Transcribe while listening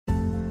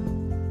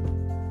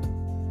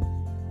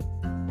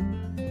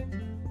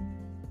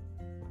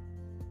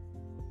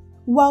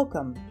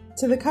Welcome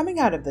to the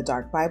Coming Out of the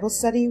Dark Bible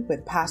Study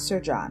with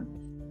Pastor John.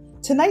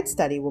 Tonight's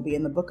study will be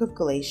in the book of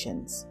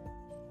Galatians.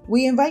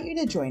 We invite you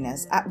to join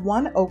us at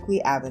 1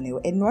 Oakley Avenue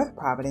in North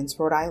Providence,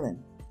 Rhode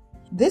Island.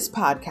 This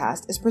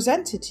podcast is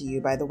presented to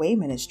you by the Way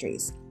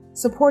Ministries,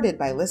 supported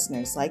by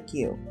listeners like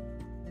you.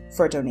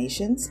 For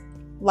donations,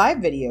 live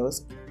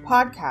videos,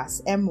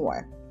 podcasts, and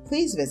more,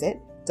 please visit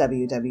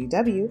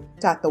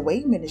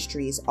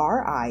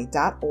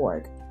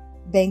www.thewayministriesri.org.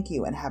 Thank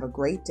you and have a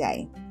great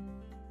day.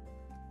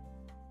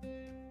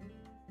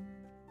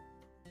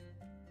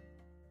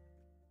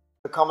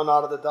 Coming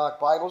out of the Dark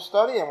Bible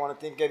Study. I want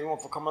to thank everyone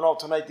for coming out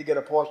tonight to get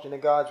a portion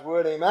of God's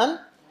Word. Amen.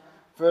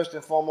 First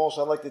and foremost,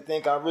 I'd like to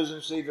thank our risen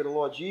Savior, the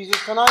Lord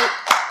Jesus, tonight.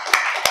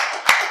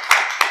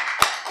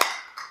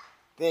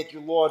 Thank you,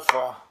 Lord,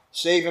 for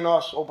saving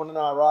us, opening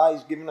our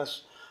eyes, giving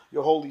us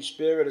your Holy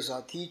Spirit as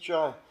our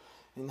teacher,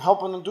 and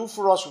helping to do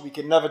for us what we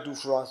can never do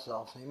for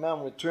ourselves. Amen.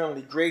 We're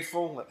eternally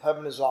grateful that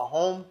heaven is our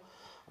home.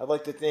 I'd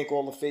like to thank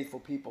all the faithful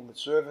people that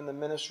serve in the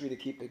ministry to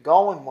keep it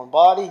going, one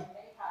body,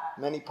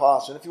 many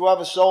parts. And if you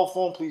have a cell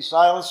phone, please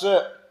silence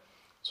it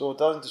so it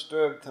doesn't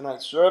disturb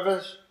tonight's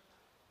service.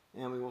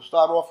 And we will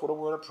start off with a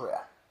word of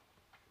prayer.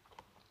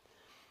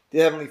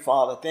 Dear Heavenly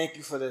Father, thank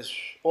you for this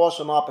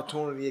awesome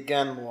opportunity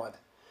again, Lord,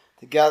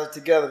 to gather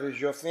together as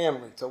your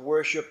family, to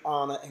worship,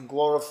 honor, and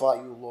glorify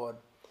you, Lord,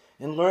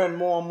 and learn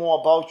more and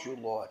more about you,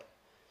 Lord,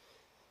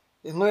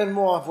 and learn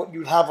more of what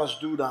you'd have us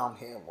do down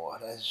here,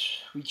 Lord, as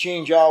we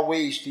change our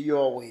ways to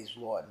your ways,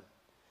 Lord.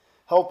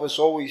 Help us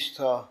always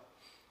to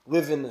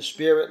live in the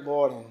Spirit,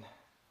 Lord, and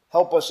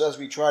help us as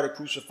we try to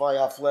crucify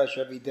our flesh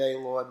every day,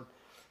 Lord,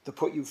 to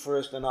put you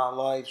first in our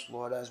lives,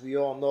 Lord. As we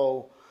all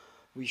know,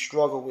 we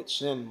struggle with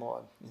sin,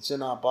 Lord. It's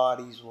in our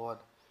bodies, Lord.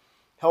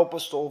 Help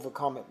us to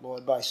overcome it,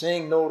 Lord, by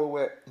saying no to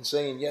it and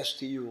saying yes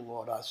to you,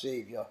 Lord, our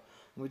Savior.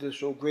 And we're just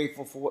so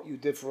grateful for what you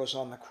did for us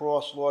on the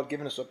cross, Lord,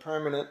 giving us a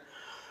permanent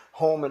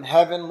home in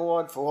heaven,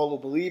 Lord, for all who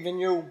believe in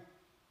you.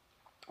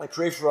 I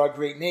pray for our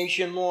great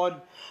nation, Lord,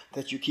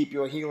 that you keep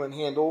your healing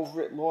hand over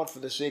it, Lord, for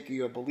the sake of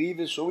your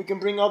believers, so we can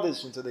bring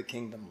others into the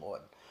kingdom,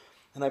 Lord.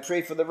 And I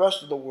pray for the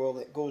rest of the world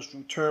that goes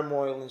through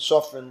turmoil and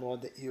suffering,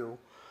 Lord, that you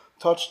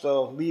touch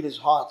the leaders'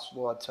 hearts,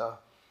 Lord, to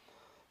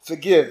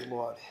forgive,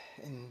 Lord,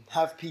 and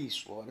have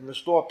peace, Lord, and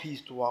restore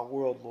peace to our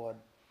world, Lord.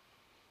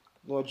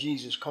 Lord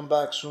Jesus, come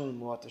back soon,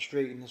 Lord, to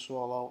straighten this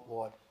all out,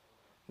 Lord.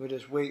 We're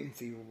just waiting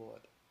for you,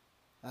 Lord,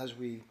 as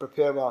we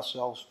prepare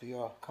ourselves for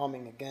your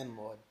coming again,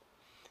 Lord.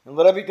 And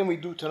let everything we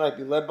do tonight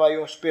be led by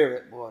your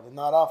Spirit, Lord, and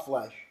not our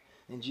flesh.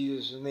 In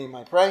Jesus' name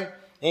I pray.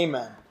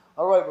 Amen.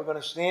 All right, we're going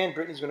to stand.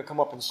 Brittany's going to come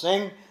up and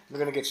sing. We're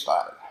going to get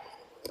started.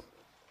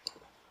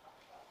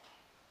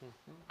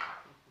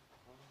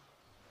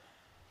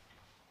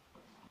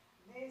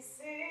 They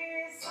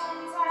say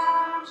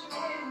sometimes you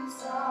win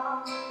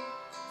some,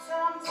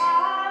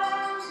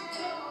 sometimes you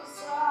lose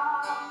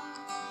some.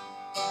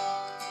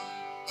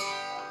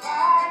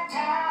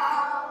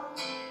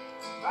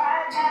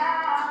 Right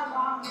now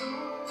I'm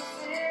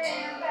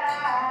losing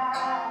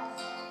back.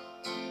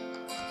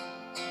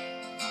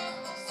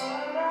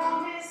 Stood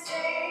on this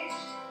stage,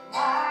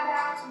 night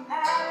after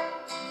night,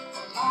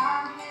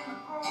 reminding the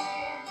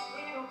broken,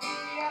 it'll be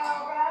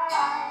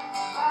alright.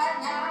 Right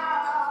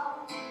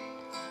now,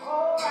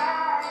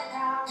 alright.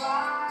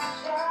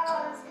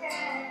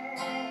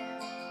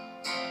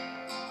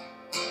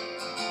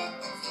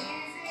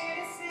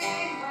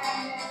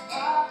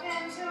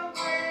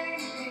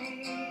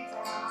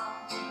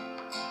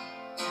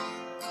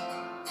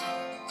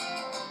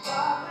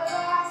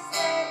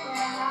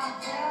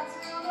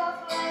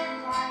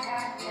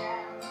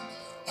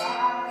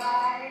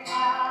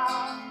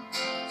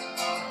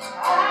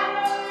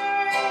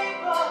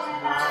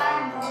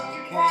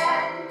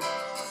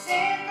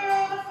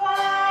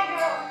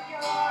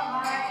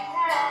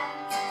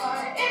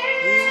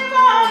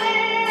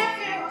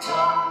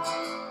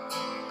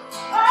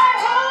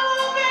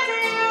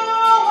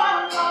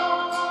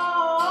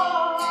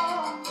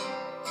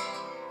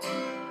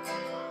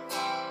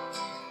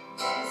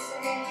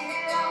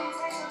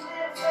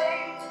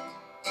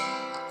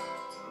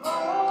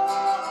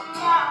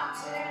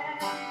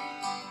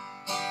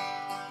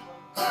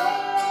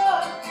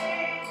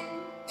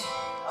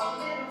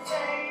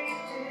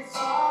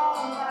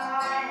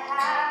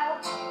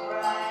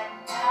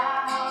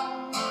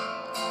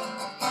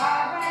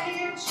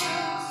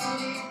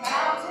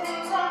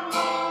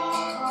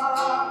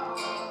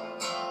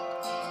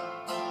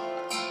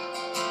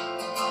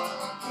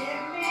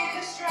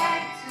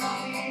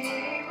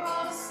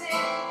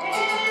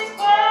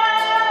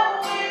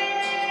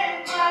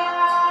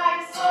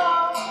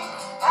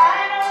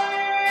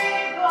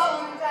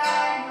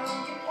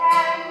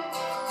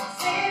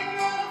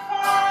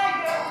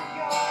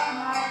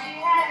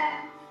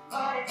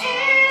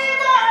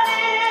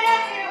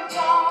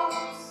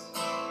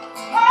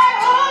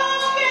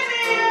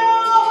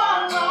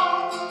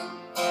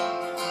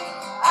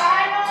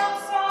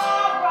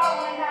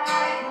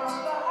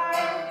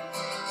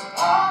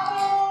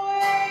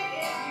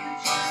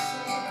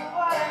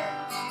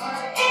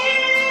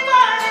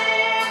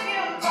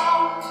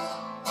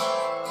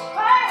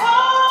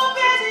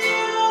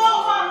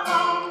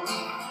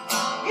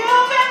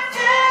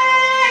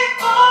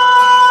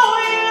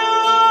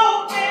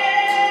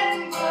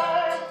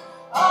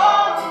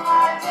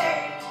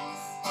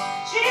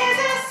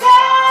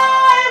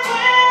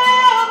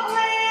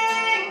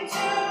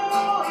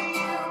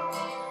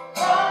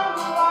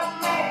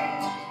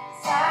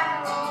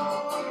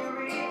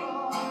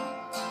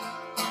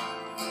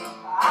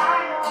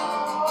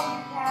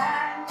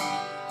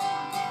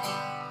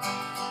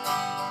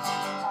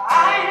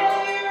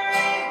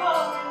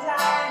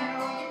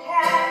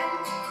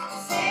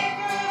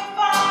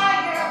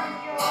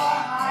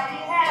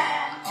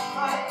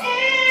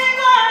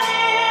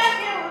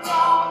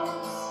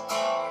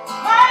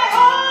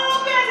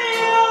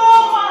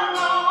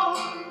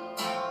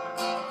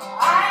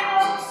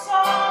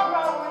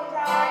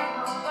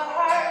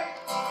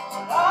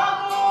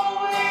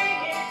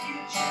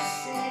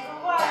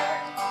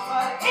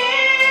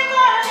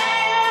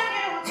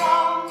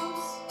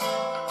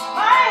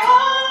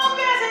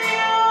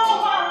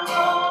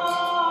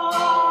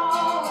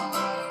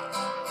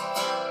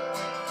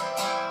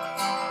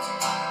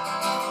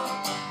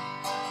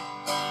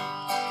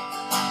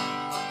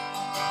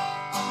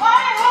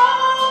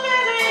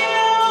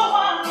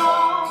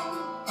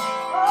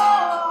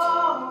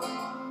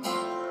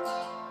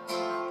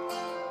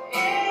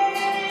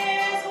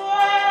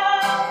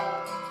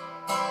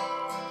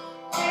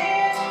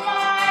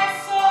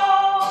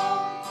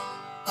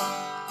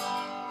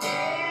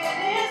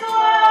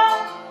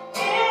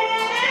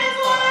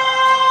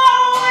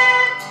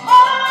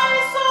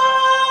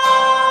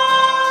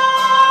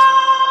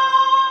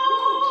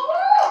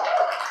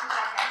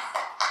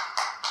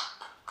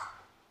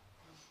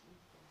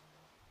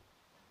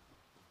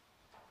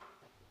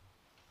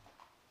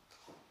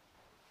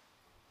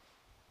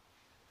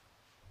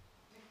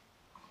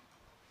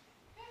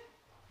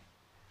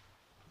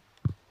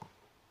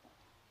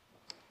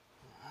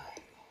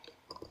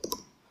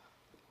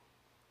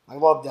 I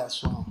love that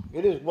song.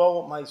 It is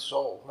well with my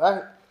soul,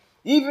 right?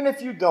 Even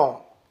if you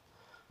don't,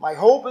 my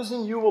hope is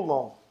in you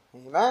alone.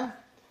 Amen?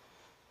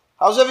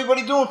 How's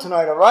everybody doing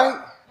tonight, all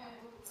right?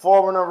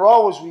 4 in a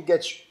row as we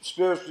get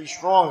spiritually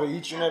stronger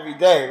each and every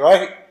day,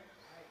 right?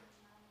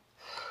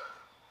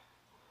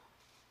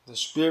 The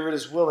spirit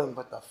is willing,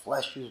 but the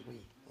flesh is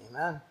weak.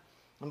 Amen?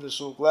 I'm just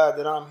so glad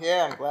that I'm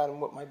here. I'm glad I'm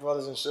with my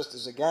brothers and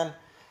sisters again.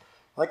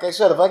 Like I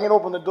said, if I can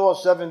open the door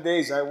 7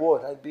 days, I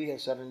would. I'd be here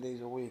 7 days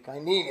a week. I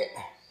need it.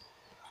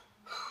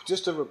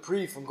 Just a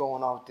reprieve from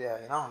going out there,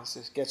 you know. It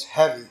just gets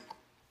heavy.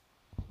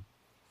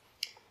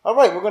 All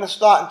right, we're going to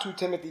start in 2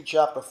 Timothy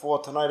chapter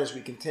 4 tonight as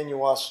we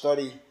continue our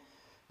study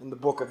in the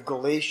book of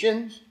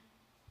Galatians.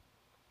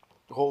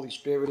 The Holy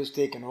Spirit is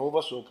taking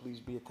over, so please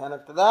be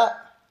attentive to that.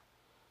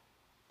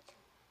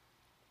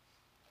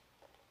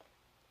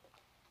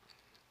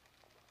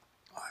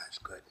 Oh, that's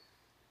good.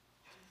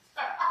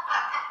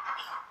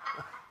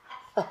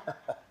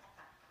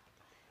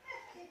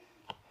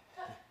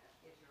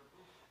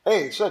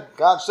 Hey,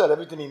 God said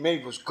everything he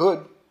made was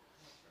good.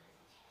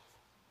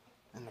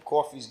 And the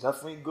coffee's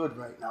definitely good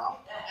right now.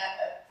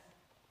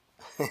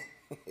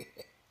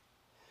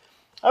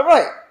 All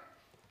right.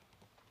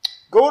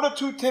 Go to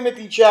 2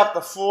 Timothy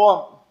chapter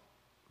 4.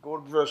 Go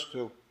to verse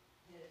 2.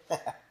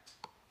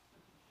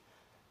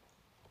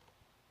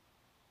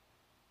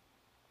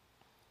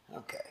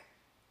 Okay.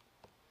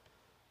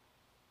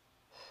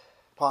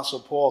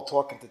 Apostle Paul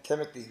talking to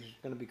Timothy, who's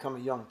going to become a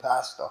young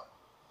pastor.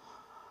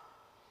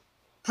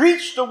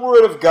 Preach the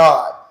word of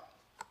God.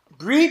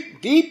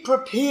 Be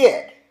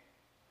prepared,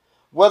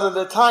 whether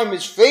the time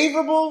is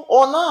favorable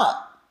or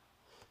not.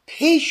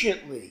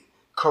 Patiently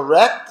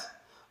correct,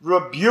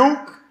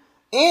 rebuke,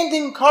 and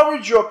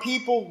encourage your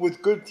people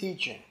with good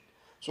teaching.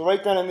 So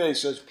right down in there it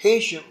says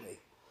patiently.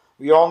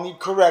 We all need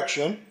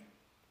correction.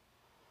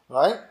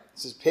 Right? It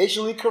says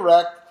patiently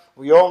correct.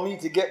 We all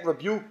need to get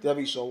rebuked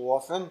every so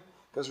often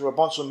because we're a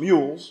bunch of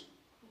mules.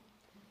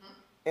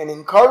 And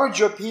encourage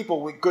your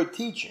people with good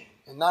teaching.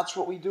 And that's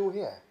what we do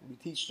here. We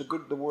teach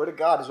the word of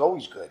God is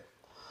always good.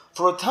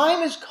 For a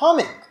time is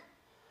coming.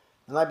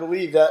 And I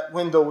believe that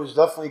window is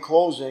definitely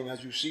closing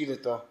as you see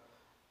that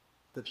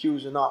the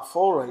pews are not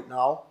full right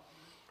now.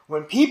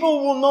 When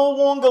people will no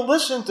longer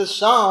listen to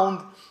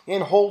sound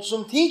and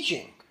wholesome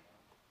teaching.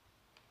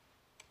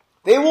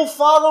 They will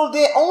follow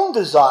their own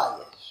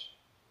desires.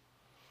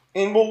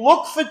 And will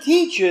look for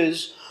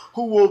teachers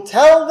who will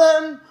tell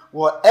them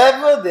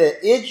whatever their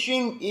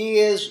itching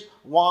ears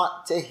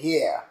want to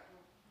hear.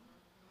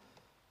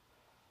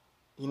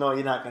 You know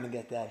you're not going to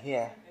get that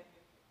here.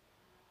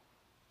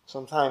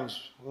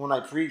 Sometimes when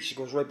I preach, it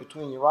goes right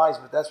between your eyes,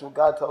 but that's what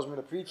God tells me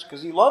to preach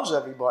because he loves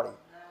everybody.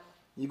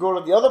 You go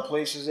to the other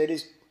places,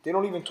 they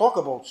don't even talk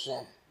about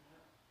sin.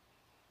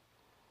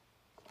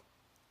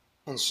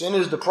 And sin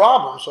is the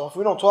problem, so if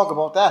we don't talk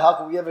about that, how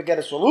can we ever get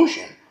a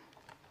solution?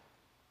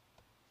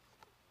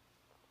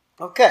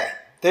 Okay,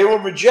 they will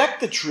reject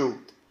the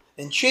truth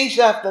and chase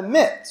after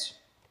myths.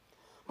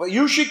 But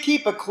you should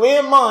keep a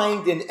clear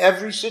mind in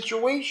every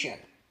situation.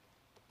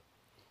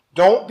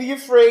 Don't be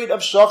afraid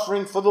of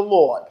suffering for the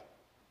Lord.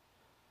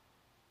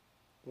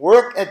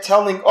 Work at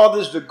telling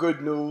others the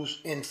good news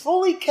and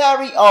fully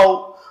carry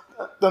out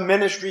the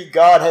ministry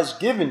God has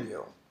given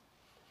you.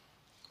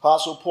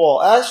 Apostle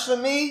Paul, as for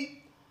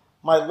me,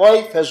 my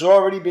life has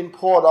already been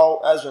poured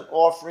out as an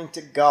offering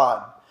to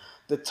God.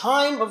 The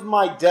time of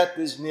my death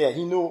is near.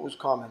 He knew it was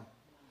coming.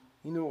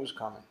 He knew it was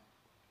coming.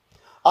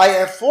 I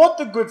have fought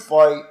the good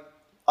fight.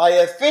 I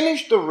have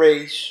finished the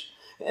race,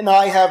 and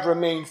I have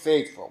remained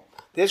faithful.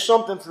 There's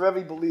something for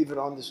every believer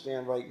to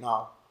understand right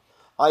now.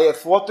 I have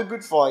fought the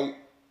good fight.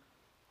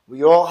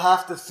 We all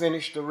have to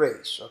finish the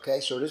race. Okay,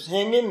 so just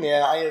hang in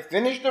there. I have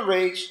finished the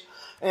race.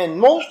 And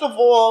most of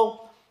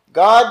all,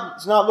 God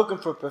is not looking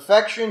for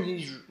perfection.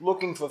 He's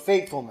looking for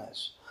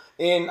faithfulness.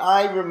 And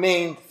I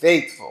remain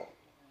faithful.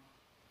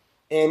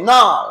 And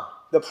now,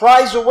 the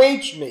prize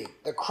awaits me,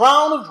 the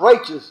crown of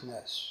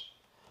righteousness,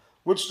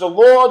 which the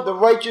Lord, the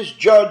righteous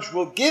judge,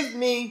 will give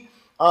me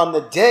on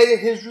the day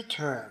of his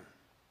return.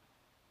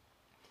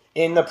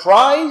 And the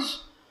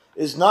prize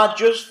is not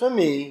just for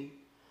me,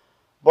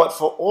 but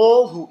for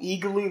all who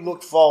eagerly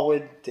look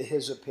forward to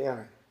his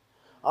appearing.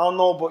 I don't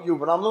know about you,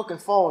 but I'm looking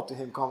forward to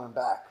him coming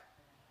back.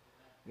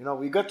 You know,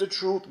 we got the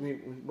truth.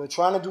 We're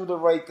trying to do the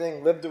right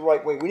thing, live the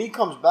right way. When he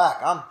comes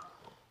back,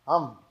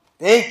 I'm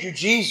thank you,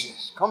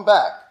 Jesus. Come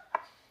back.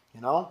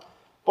 You know?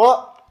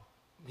 But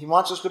he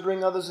wants us to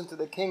bring others into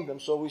the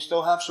kingdom, so we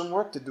still have some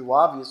work to do.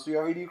 Obviously,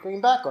 he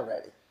came back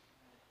already.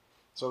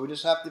 So we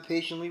just have to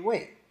patiently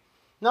wait.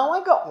 Now,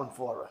 I got one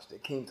for us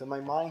that came to my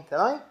mind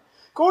tonight.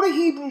 Go to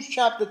Hebrews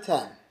chapter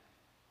 10.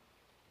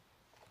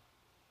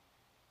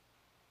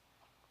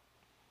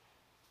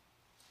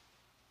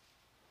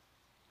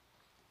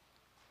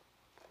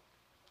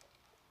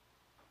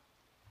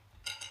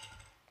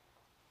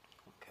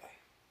 Okay.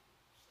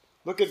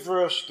 Look at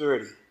verse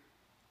 30.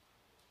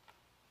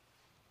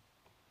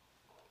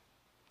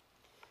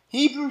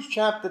 Hebrews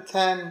chapter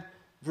 10,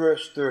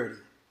 verse 30.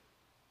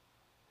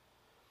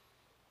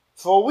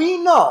 For we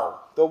know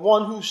the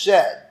one who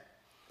said,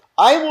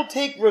 I will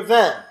take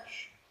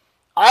revenge.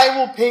 I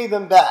will pay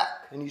them back.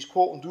 And he's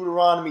quoting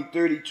Deuteronomy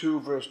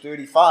 32, verse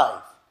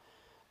 35.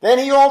 Then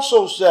he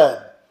also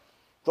said,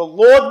 the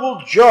Lord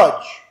will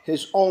judge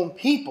his own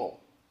people.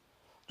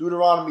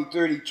 Deuteronomy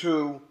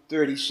 32,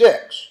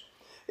 36.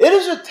 It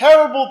is a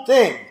terrible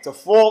thing to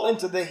fall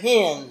into the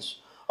hands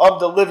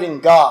of the living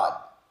God.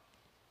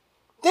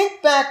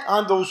 Think back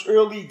on those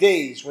early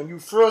days when you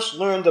first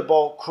learned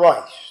about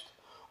Christ,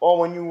 or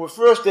when you were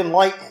first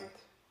enlightened.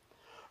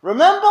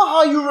 Remember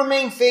how you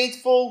remained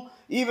faithful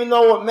even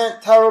though it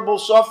meant terrible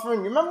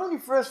suffering? You remember when you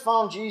first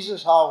found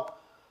Jesus, how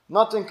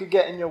nothing could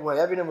get in your way?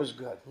 Everything was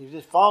good. You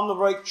just found the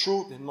right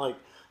truth and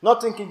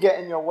nothing could get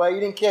in your way. You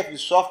didn't care if you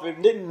suffered.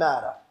 It didn't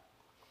matter.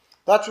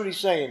 That's what he's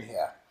saying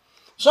here.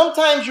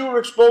 Sometimes you were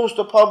exposed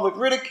to public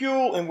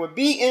ridicule and were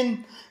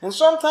beaten, and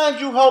sometimes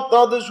you helped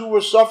others who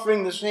were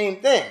suffering the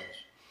same things.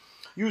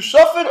 You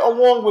suffered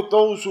along with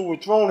those who were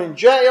thrown in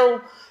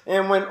jail,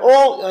 and when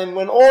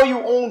all you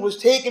owned was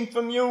taken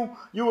from you,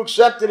 you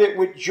accepted it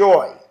with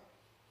joy.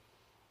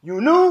 You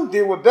knew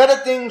there were better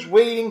things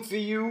waiting for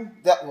you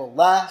that will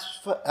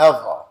last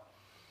forever.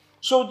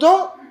 So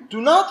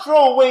do not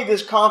throw away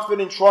this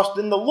confident trust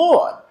in the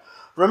Lord.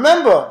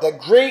 Remember the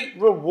great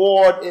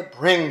reward it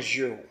brings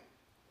you.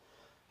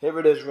 Here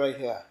it is right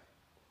here.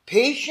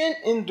 Patient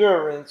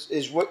endurance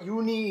is what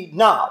you need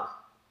now,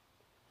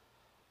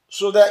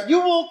 so that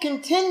you will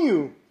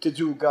continue to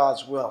do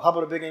God's will. How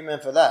about a big amen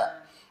for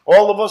that?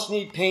 All of us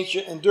need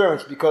patient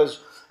endurance,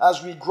 because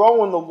as we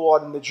grow in the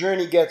Lord and the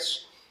journey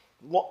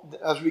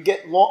as we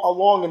get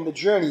along in the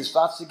journey, it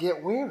starts to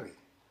get weary.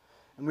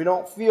 And we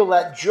don't feel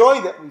that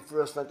joy that we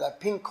first felt, that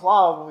pink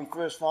cloud when we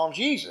first found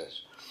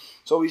Jesus.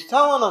 So he's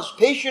telling us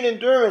patient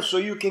endurance so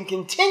you can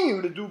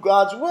continue to do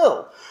God's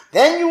will.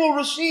 Then you will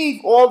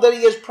receive all that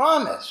he has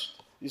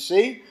promised. You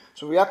see?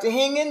 So we have to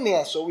hang in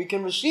there so we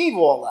can receive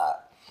all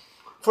that.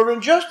 For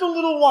in just a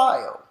little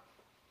while,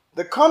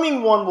 the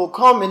coming one will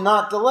come and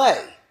not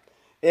delay,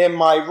 and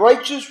my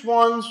righteous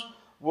ones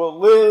will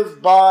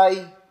live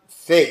by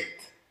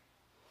faith.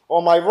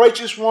 Or my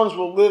righteous ones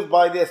will live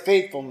by their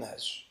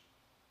faithfulness.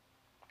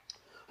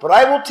 But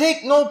I will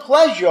take no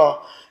pleasure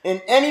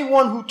in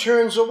anyone who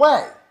turns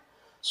away.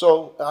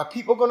 So are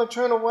people going to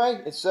turn away?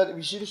 It said,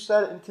 we should have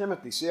said it in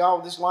Timothy. See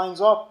how this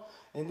lines up?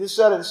 And this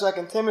said in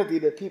 2 Timothy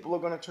that people are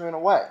going to turn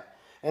away.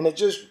 And it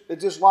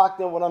just locked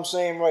in what I'm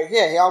saying right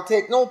here. Hey, I'll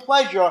take no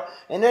pleasure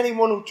in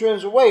anyone who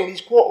turns away. And he's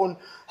quoting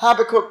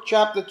Habakkuk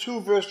chapter 2,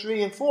 verse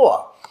 3 and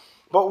 4.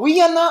 But we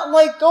are not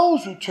like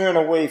those who turn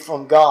away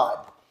from God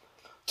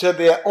to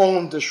their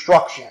own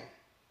destruction.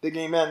 Big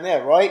amen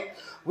there, right?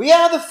 We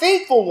are the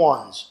faithful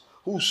ones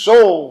whose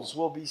souls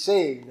will be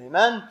saved.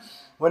 Amen?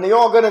 When they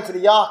all got into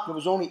the ark, there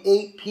was only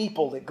 8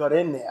 people that got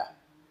in there.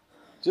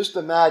 Just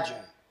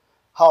imagine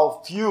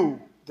how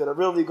few that are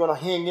really going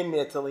to hang in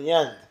there till the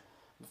end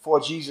before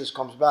Jesus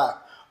comes back.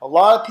 A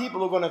lot of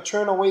people are going to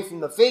turn away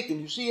from the faith,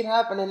 and you see it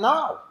happening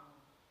now.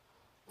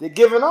 They're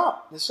giving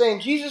up. They're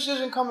saying, Jesus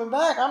isn't coming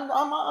back.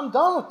 I'm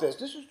done with this.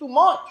 This is too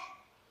much.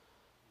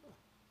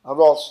 Or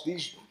else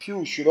these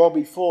pews should all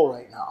be full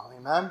right now.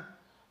 Amen?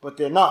 But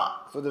they're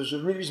not. For there's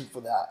a reason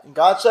for that. And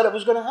God said it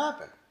was going to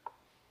happen.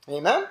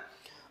 Amen?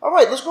 All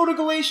right, let's go to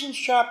Galatians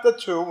chapter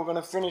 2. We're going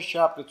to finish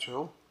chapter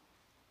 2.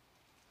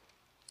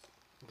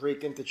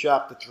 Break into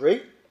chapter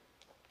 3.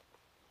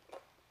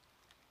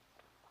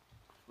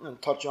 And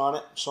touch on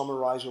it,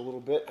 summarize a little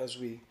bit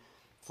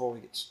before we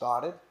get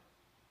started.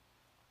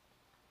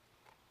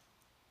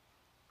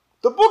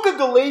 The book of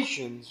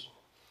Galatians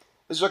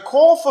is a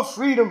call for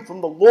freedom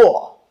from the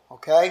law.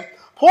 Okay?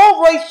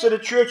 Paul writes to the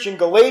church in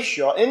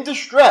Galatia in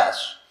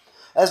distress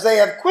as they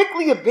have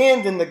quickly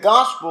abandoned the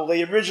gospel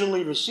they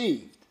originally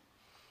received.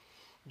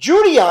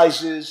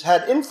 Judaizers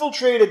had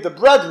infiltrated the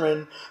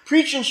brethren,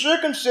 preaching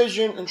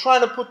circumcision and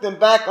trying to put them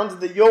back under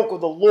the yoke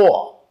of the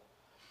law.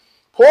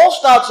 Paul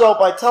starts out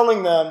by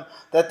telling them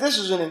that this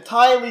is an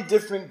entirely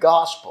different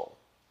gospel.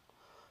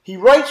 He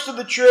writes to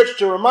the church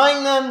to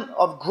remind them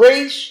of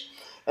grace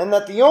and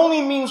that the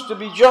only means to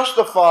be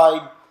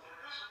justified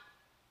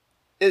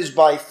is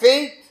by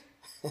faith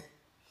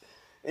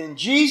in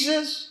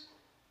Jesus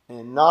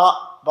and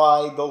not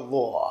by the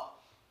law.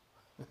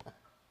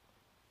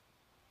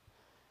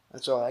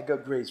 That's all right. I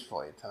got grace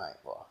for you tonight,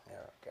 Law. Yeah,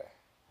 okay.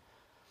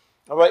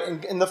 All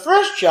right, in the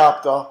first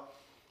chapter,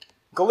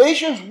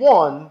 Galatians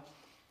 1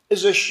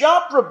 is a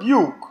sharp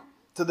rebuke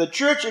to the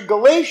church of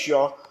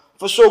Galatia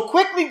for so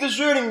quickly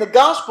deserting the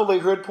gospel they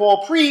heard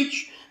Paul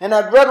preach and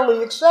had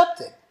readily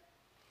accepted.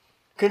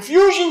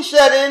 Confusion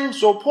set in,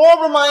 so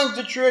Paul reminds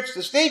the church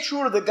to stay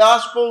true to the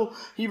gospel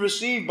he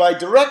received by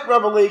direct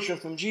revelation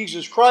from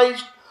Jesus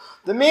Christ.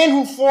 The man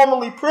who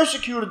formerly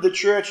persecuted the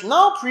church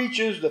now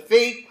preaches the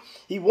faith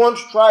he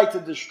once tried to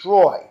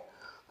destroy.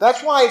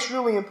 That's why it's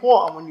really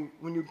important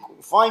when you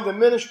find a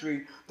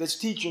ministry that's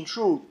teaching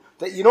truth,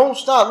 that you don't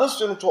start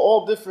listening to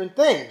all different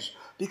things,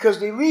 because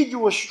they lead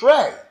you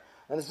astray.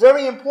 And it's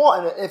very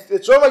important. If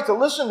it's all right to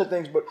listen to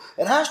things, but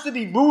it has to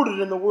be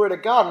rooted in the Word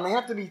of God, and they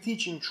have to be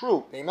teaching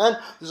truth. Amen?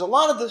 There's a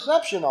lot of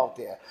deception out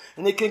there,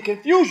 and they can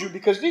confuse you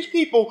because these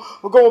people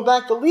were going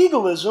back to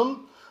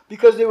legalism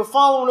because they were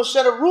following a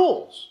set of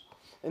rules.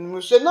 And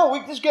we said, no, we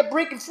just get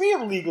breaking free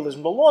of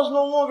legalism. The law is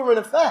no longer in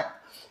effect.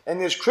 And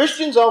there's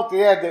Christians out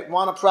there that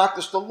want to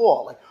practice the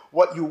law. Like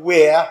what you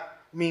wear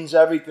means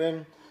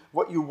everything.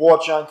 What you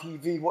watch on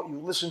TV, what you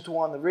listen to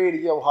on the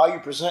radio, how you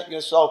present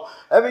yourself.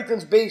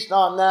 Everything's based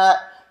on that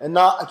and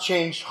not a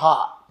changed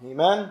heart.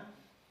 Amen?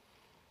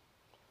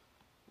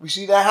 We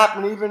see that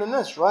happen even in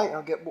this, right?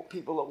 I'll get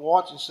people that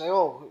watch and say,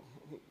 oh,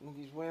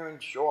 he's wearing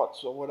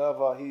shorts or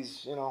whatever.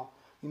 He's,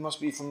 he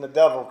must be from the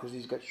devil because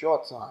he's got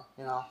shorts on,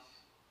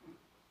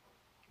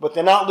 But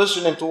they're not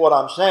listening to what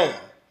I'm saying.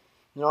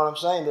 You know what I'm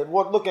saying? They're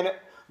looking at,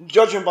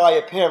 judging by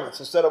appearance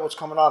instead of what's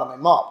coming out of my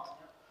mouth.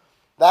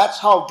 That's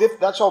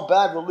how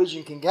bad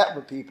religion can get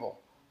with people.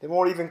 They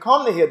won't even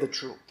come to hear the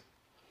truth.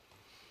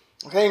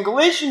 Okay, in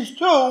Galatians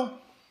 2,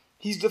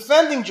 he's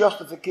defending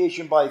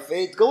justification by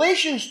faith.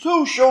 Galatians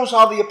 2 shows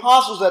how the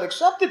apostles had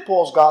accepted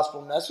Paul's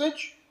gospel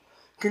message,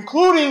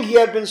 concluding he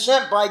had been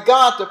sent by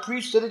God to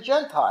preach to the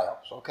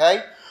Gentiles.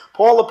 Okay?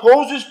 Paul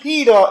opposes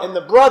Peter and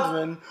the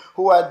brethren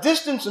who had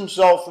distanced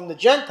themselves from the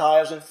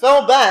Gentiles and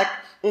fell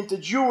back into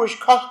Jewish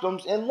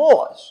customs and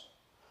laws.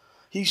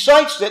 He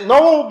cites that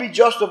no one will be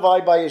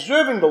justified by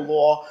observing the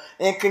law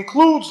and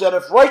concludes that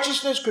if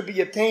righteousness could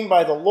be obtained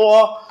by the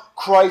law,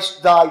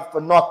 Christ died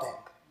for nothing.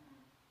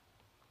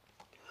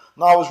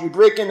 Now, as we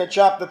break into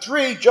chapter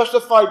 3,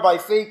 justified by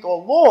faith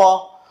or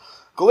law,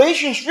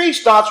 Galatians 3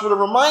 starts with a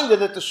reminder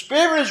that the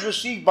Spirit is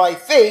received by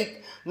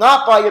faith,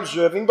 not by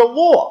observing the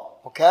law.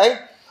 Okay?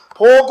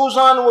 Paul goes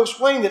on to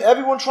explain that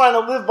everyone trying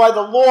to live by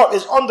the law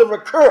is under a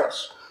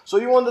curse. So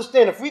you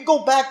understand, if we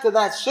go back to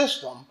that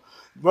system,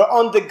 we're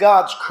under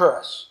God's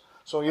curse.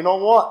 So you know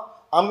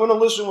what? I'm going to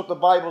listen what the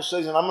Bible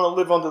says, and I'm going to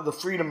live under the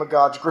freedom of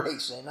God's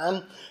grace.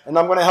 Amen? And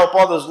I'm going to help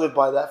others live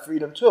by that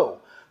freedom too.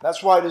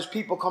 That's why there's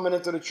people coming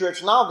into the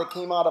church now that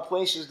came out of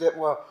places that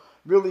were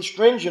really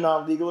stringent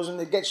on legalism.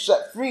 They get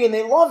set free and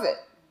they love it.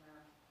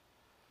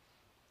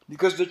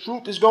 Because the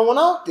truth is going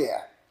out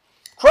there.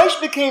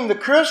 Christ became the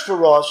curse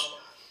for us,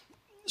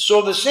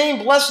 so the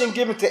same blessing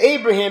given to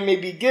Abraham may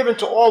be given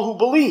to all who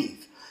believe.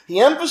 He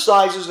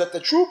emphasizes that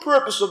the true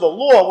purpose of the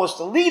law was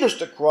to lead us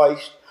to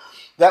Christ,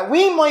 that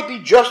we might be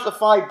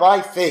justified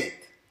by faith,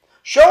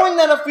 showing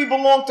that if we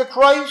belong to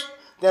Christ,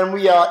 then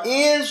we are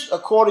heirs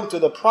according to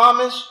the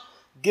promise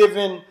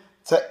given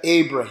to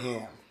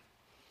Abraham.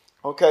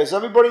 Okay, is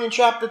everybody in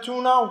chapter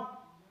 2 now?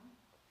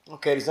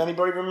 Okay, does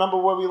anybody remember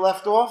where we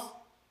left off?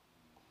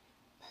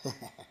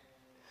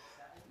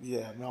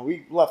 Yeah, no,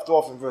 we left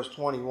off in verse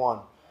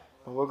 21,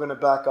 but we're going to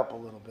back up a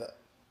little bit.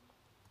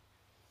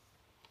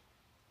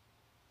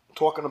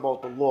 Talking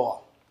about the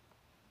law.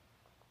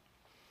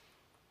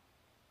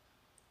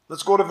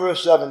 Let's go to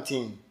verse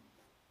 17.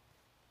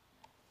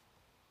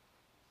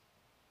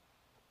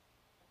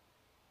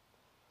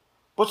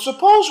 But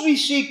suppose we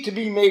seek to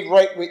be made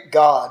right with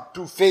God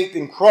through faith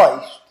in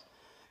Christ,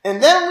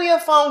 and then we are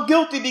found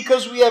guilty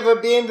because we have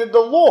abandoned the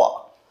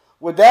law.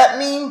 Would that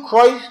mean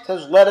Christ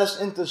has led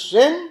us into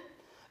sin?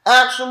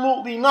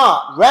 Absolutely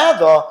not.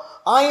 Rather,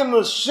 I am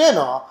a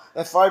sinner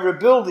if I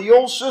rebuild the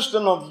old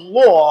system of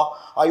law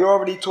I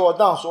already tore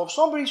down. So if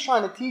somebody's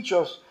trying to teach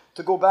us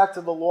to go back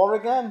to the law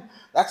again,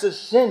 that's a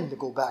sin to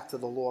go back to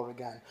the law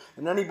again.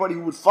 And anybody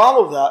who would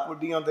follow that would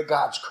be under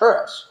God's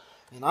curse.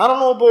 And I don't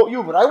know about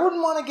you, but I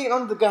wouldn't want to get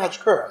under God's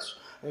curse.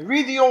 And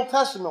read the Old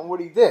Testament, what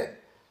he did.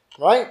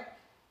 Right?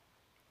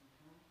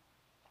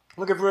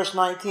 Look at verse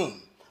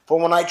 19. For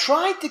when I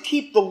tried to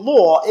keep the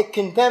law, it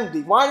condemned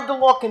me. Why did the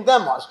law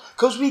condemn us?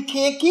 Because we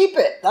can't keep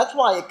it. That's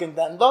why it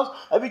condemned us.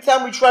 Every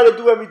time we try to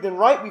do everything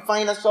right, we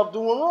find ourselves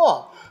doing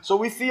wrong. So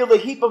we feel a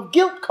heap of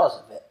guilt because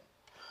of it.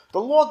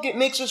 The law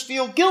makes us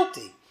feel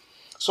guilty.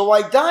 So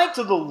I died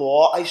to the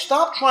law. I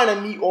stopped trying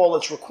to meet all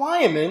its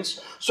requirements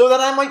so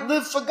that I might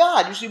live for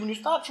God. You see, when you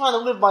stop trying to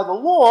live by the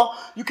law,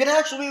 you can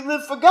actually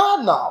live for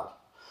God now.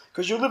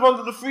 Because you live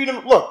under the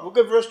freedom. Look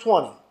at verse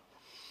 20.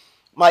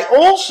 My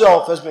old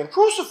self has been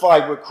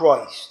crucified with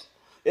Christ.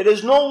 It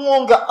is no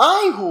longer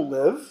I who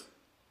live,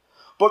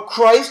 but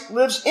Christ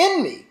lives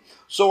in me.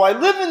 So I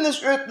live in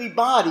this earthly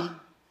body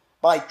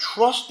by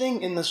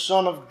trusting in the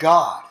Son of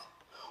God,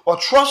 or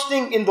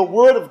trusting in the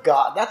Word of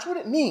God. That's what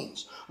it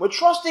means. We're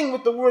trusting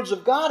what the words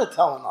of God are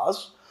telling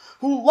us,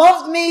 who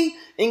loved me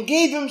and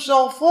gave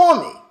himself for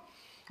me.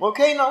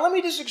 Okay, now let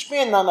me just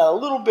expand on that a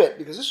little bit,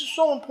 because this is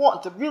so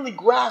important to really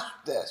grasp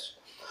this.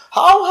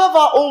 How have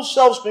our old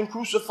selves been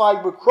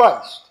crucified with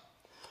Christ?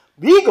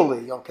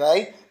 Legally,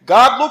 okay,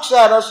 God looks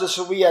at us as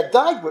if we had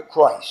died with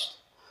Christ.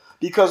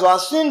 Because our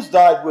sins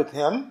died with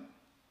him,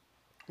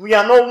 we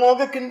are no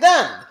longer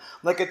condemned.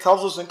 Like it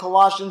tells us in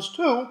Colossians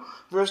 2,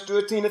 verse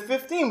 13 to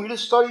 15. We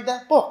just studied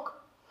that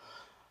book.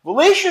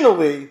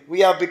 Relationally,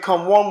 we have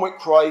become one with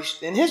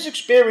Christ, and his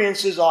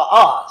experiences are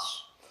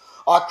ours.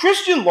 Our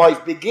Christian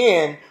life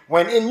began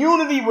when, in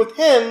unity with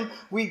him,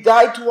 we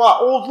died to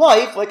our old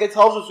life, like it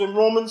tells us in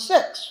Romans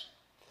 6.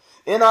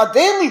 In our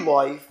daily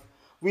life,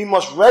 we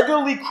must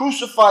regularly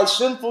crucify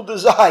sinful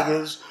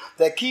desires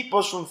that keep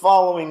us from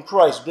following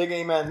Christ. Big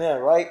amen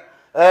there, right?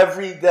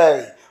 Every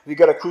day we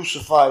got to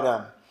crucify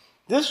them.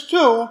 This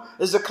too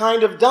is a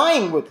kind of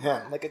dying with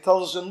him, like it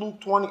tells us in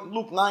Luke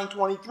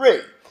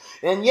 9:23.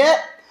 And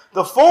yet,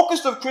 the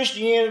focus of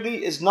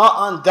Christianity is not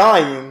on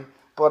dying,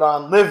 but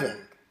on living.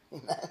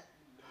 Amen.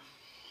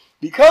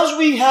 Because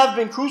we have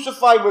been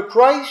crucified with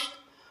Christ,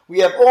 we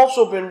have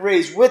also been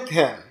raised with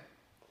him.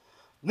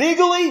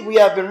 Legally, we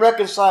have been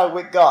reconciled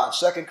with God,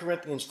 2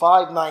 Corinthians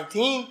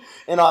 5:19,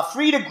 and are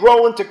free to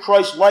grow into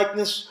Christ's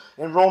likeness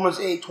in Romans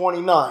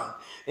 8:29.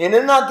 And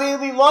in our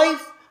daily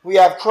life, we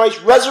have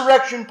Christ's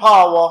resurrection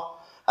power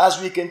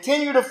as we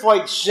continue to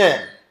fight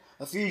sin,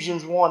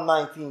 Ephesians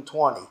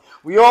 1:19-20.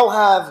 We all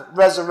have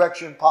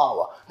resurrection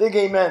power. Big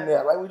amen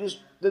there, right? We just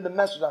did the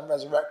message on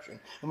resurrection,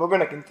 and we're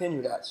going to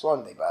continue that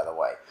Sunday, by the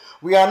way.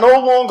 We are no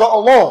longer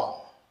alone,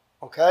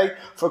 okay?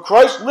 For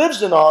Christ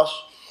lives in us.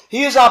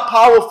 He is our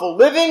powerful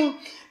living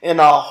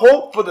and our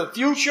hope for the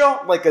future,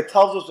 like it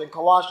tells us in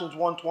Colossians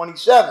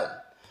 1:27.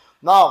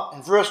 Now,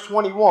 in verse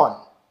 21,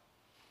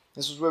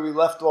 this is where we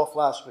left off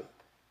last week.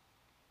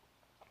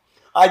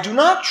 I do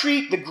not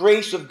treat the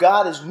grace of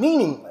God as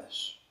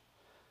meaningless.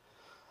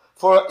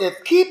 For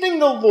if keeping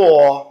the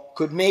law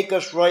could make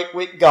us right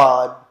with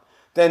God,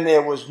 then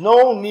there was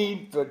no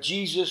need for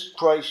Jesus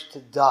Christ to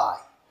die.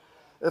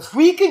 If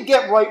we can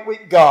get right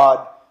with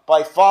God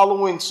by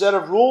following a set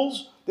of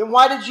rules, then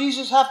why did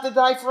Jesus have to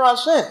die for our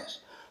sins?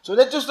 So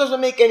that just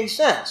doesn't make any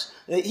sense.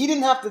 He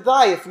didn't have to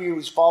die if we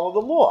would follow the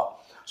law.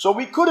 So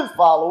we couldn't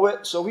follow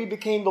it, so he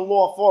became the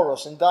law for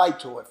us and died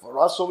to it for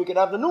us, so we could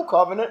have the new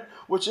covenant,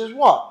 which is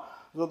what?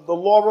 The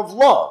law of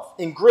love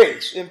and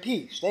grace and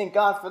peace. Thank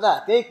God for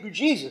that. Thank you,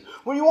 Jesus.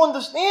 When you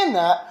understand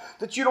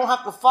that you don't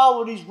have to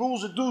follow these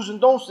rules of do's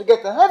and don'ts to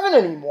get to heaven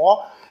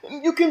anymore,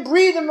 you can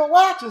breathe and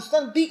relax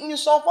instead of beating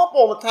yourself up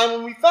all the time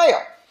when we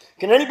fail.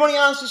 Can anybody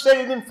honestly say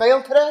they didn't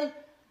fail today?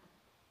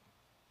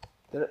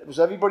 Was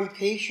everybody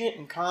patient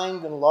and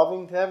kind and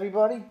loving to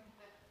everybody?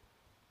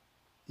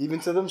 Even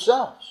to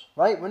themselves,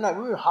 right? We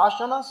were harsh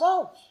on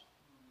ourselves.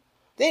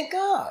 Thank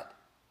God.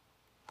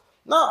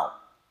 Now,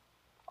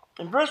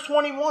 in verse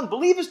 21,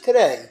 believers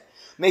today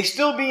may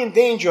still be in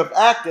danger of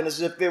acting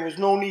as if there was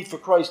no need for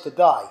Christ to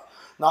die.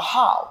 Now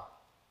how?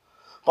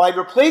 By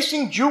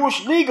replacing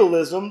Jewish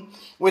legalism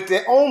with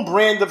their own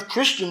brand of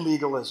Christian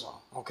legalism.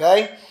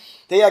 Okay?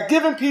 They are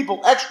giving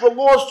people extra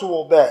laws to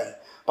obey.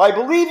 By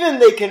believing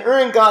they can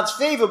earn God's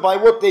favor by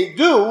what they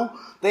do,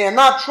 they are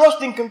not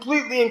trusting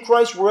completely in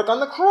Christ's work on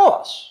the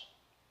cross.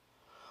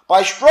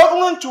 By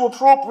struggling to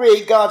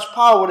appropriate God's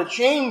power to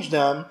change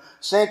them,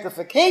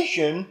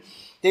 sanctification,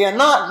 they are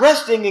not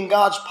resting in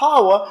God's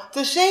power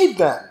to save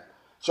them,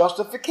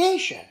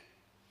 justification.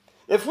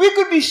 If we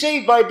could be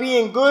saved by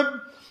being good,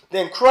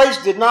 then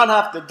Christ did not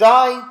have to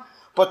die,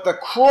 but the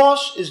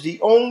cross is the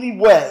only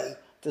way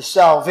to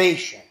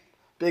salvation.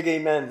 Big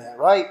amen there,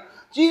 right?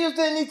 Jesus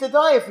didn't need to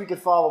die if we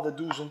could follow the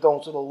do's and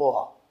don'ts of the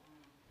law.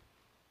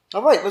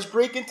 All right, let's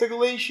break into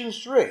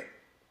Galatians 3.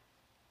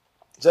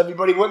 Is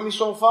everybody with me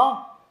so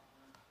far?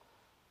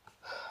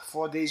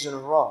 4 days in a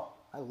row.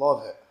 I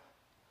love it.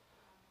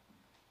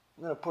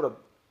 I'm going to put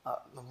a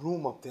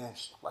room up there.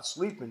 Let's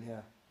sleep in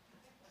here.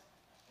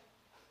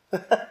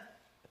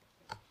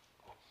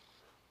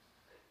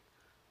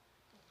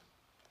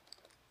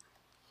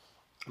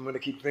 I'm going to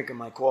keep drinking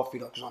my coffee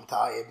though because I'm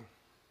tired.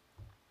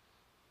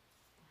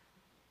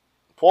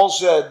 Paul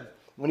said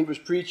when he was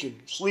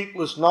preaching,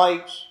 sleepless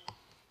nights,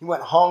 he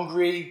went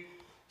hungry,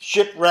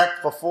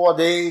 shipwrecked for 4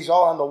 days,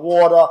 all on the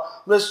water.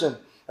 Listen,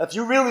 if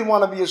you really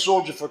want to be a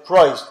soldier for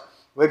Christ,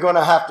 we're going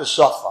to have to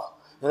suffer.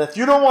 And if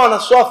you don't want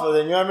to suffer,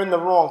 then you're in the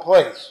wrong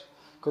place.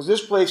 Because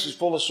this place is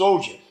full of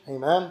soldiers.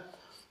 Amen?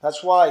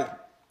 That's why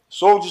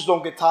soldiers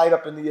don't get tied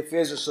up in the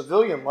affairs of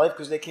civilian life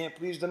because they can't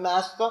please the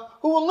master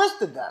who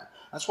enlisted them.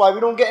 That's why we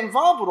don't get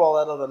involved with all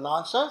that other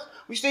nonsense.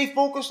 We stay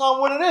focused on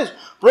what it is,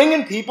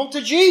 bringing people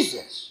to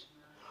Jesus.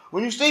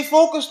 When you stay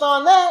focused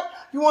on that,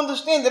 you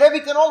understand that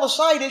everything, all the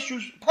side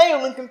issues,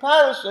 pale in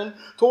comparison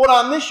to what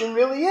our mission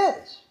really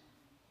is.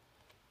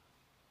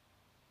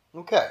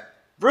 Okay,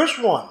 verse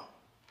 1.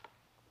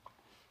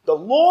 The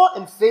law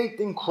and faith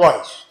in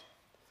Christ.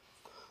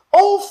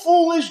 O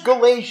foolish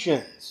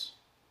Galatians,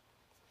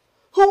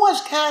 who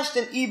has cast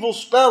an evil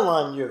spell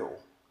on you?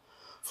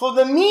 For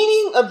the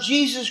meaning of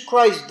Jesus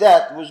Christ's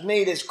death was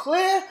made as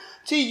clear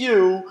to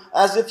you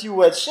as if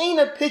you had seen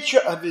a picture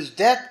of his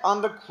death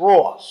on the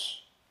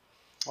cross.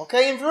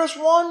 Okay, in verse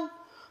 1,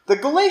 the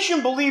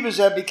Galatian believers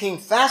had become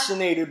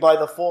fascinated by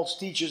the false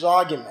teacher's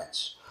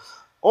arguments,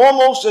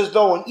 almost as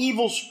though an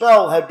evil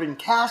spell had been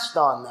cast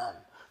on them.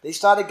 They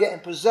started getting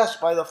possessed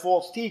by the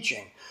false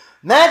teaching.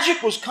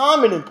 Magic was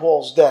common in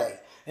Paul's day.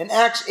 In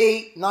Acts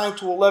 8, 9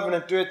 to 11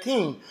 and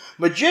 13,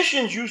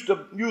 magicians used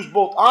to use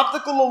both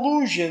optical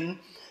illusion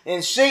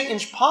and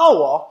Satan's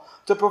power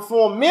to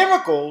perform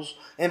miracles,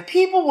 and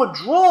people were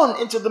drawn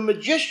into the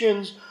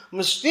magician's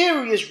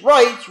mysterious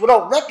rites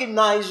without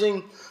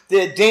recognizing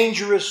their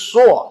dangerous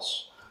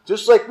source.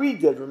 Just like we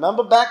did.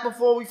 Remember back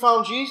before we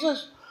found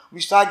Jesus? We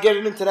started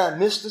getting into that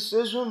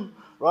mysticism,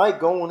 right?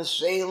 Going to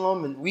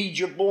Salem and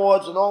Ouija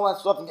boards and all that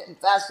stuff and getting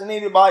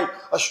fascinated by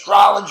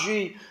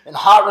astrology and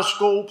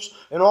horoscopes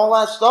and all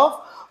that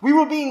stuff. We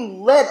were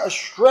being led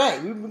astray.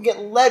 We were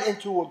getting led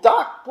into a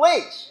dark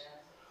place.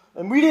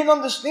 And we didn't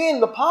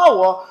understand the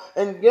power.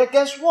 And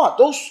guess what?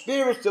 Those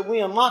spirits that we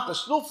unlocked are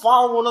still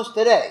following us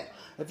today.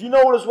 If you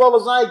know it as well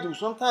as I do,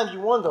 sometimes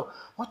you wonder,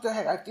 what the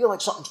heck? I feel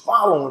like something's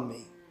following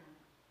me.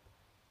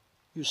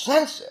 You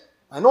sense it.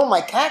 I know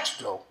my cats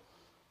do.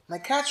 My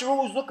cats are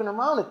always looking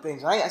around at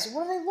things. I said,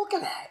 what are they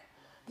looking at?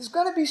 There's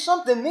got to be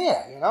something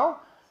there, you know?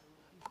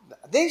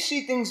 They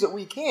see things that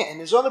we can't, and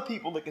there's other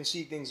people that can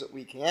see things that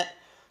we can't.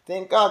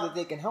 Thank God that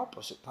they can help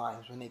us at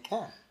times when they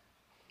can.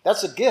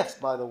 That's a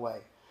gift, by the way,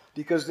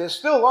 because there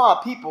still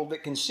are people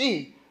that can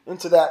see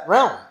into that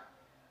realm.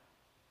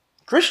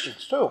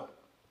 Christians, too.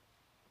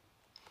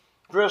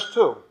 Verse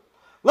 2.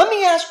 Let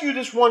me ask you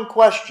this one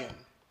question.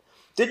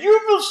 Did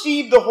you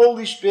receive the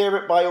Holy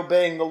Spirit by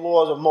obeying the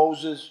laws of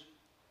Moses?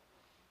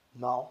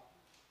 No.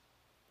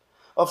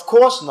 Of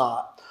course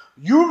not.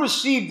 You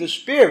received the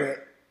Spirit.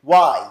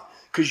 Why?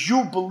 Because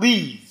you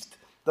believed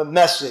the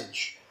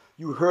message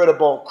you heard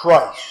about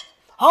Christ.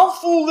 How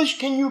foolish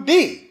can you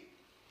be?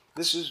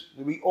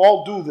 We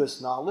all do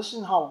this now.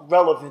 Listen how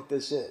relevant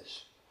this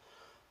is.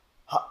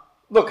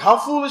 Look, how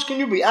foolish can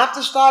you be?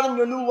 After starting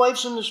your new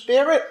lives in the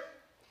Spirit,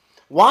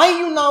 why are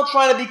you now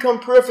trying to become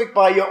perfect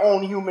by your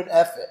own human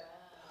effort?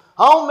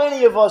 How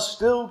many of us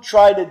still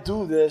try to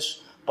do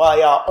this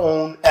by our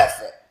own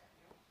effort?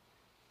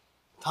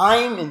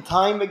 Time and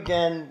time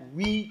again,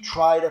 we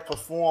try to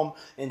perform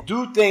and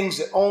do things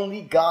that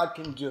only God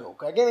can do.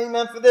 Can I get an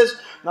amen for this?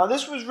 Now,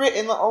 this was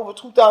written over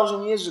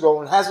 2,000 years ago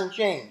and hasn't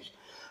changed.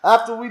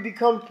 After we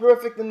become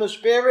perfect in the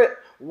Spirit,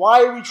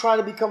 why are we trying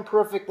to become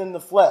perfect in the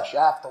flesh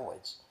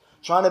afterwards?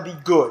 Trying to be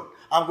good.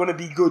 I'm going to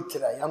be good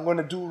today. I'm going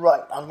to do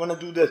right. I'm going to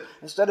do this.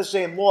 Instead of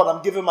saying, Lord,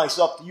 I'm giving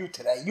myself to you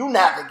today. You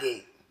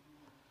navigate.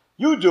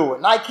 You do it,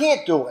 and I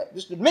can't do it.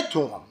 Just admit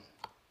to him.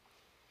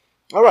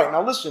 All right,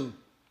 now listen.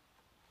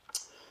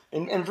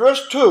 In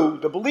verse 2,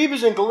 the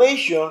believers in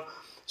Galatia,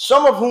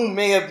 some of whom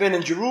may have been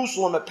in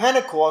Jerusalem at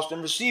Pentecost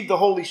and received the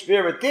Holy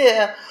Spirit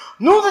there,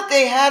 knew that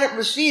they hadn't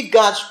received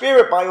God's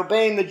Spirit by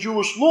obeying the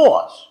Jewish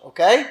laws.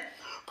 Okay?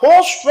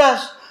 Paul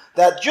stressed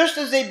that just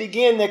as they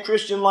began their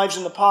Christian lives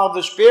in the power of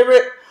the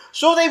Spirit,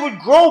 so they would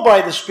grow by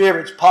the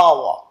Spirit's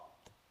power.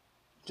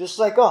 Just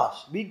like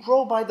us. We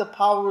grow by the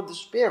power of the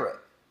Spirit.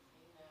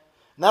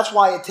 And that's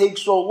why it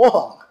takes so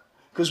long.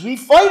 Because we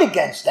fight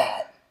against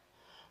that.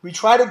 We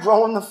try to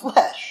grow in the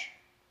flesh.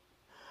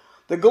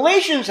 The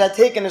Galatians had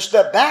taken a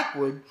step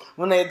backward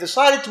when they had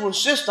decided to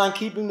insist on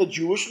keeping the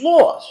Jewish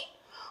laws.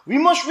 We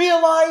must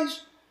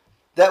realize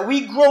that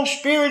we grow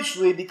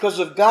spiritually because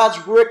of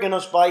God's work in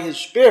us by His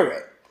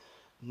Spirit,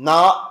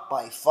 not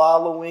by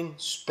following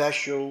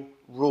special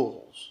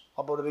rules.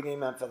 How about a big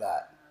amen for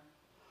that?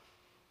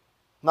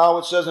 Now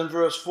it says in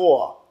verse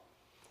 4,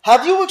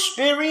 have you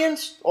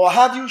experienced or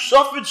have you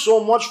suffered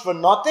so much for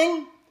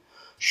nothing?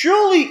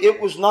 Surely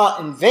it was not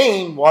in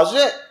vain, was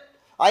it?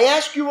 I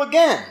ask you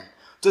again,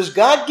 does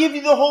God give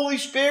you the Holy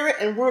Spirit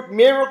and work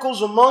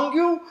miracles among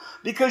you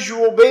because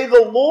you obey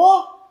the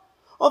law?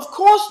 Of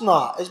course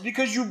not. It's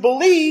because you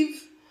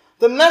believe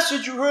the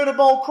message you heard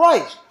about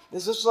Christ.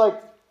 It's just like,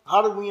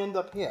 how did we end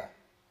up here?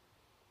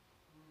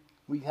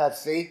 We had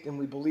faith and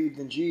we believed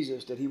in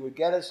Jesus that He would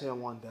get us here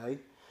one day.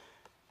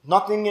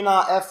 Nothing in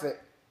our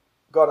effort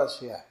got us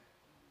here.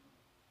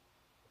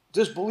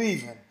 Just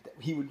believing that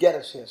He would get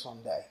us here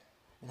someday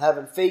and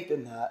having faith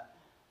in that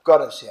got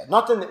us here.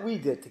 Nothing that we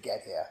did to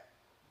get here.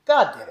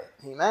 God did it.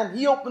 Amen.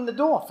 He opened the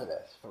door for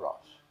this, for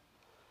us.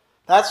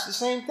 That's the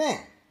same thing.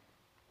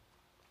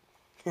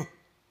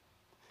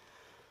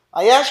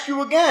 I ask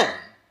you again,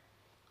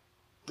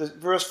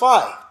 verse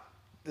 5,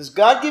 does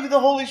God give you the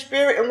Holy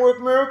Spirit and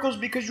work miracles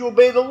because you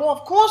obey the law?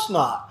 Of course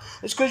not.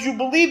 It's because you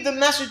believe the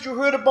message you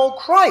heard about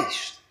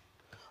Christ.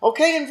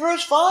 Okay, in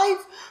verse 5,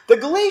 the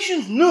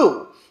Galatians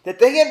knew that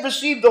they had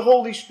received the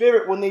Holy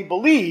Spirit when they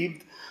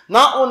believed,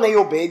 not when they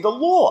obeyed the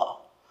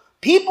law.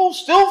 People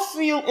still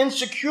feel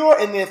insecure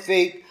in their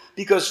faith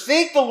because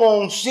faith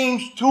alone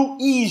seems too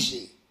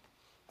easy.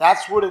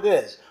 That's what it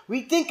is.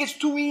 We think it's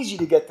too easy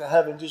to get to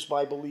heaven just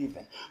by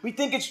believing. We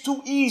think it's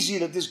too easy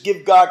to just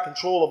give God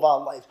control of our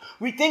life.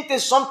 We think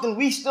there's something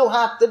we still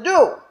have to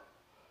do.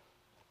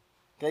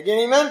 Can I get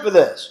an amen for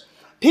this?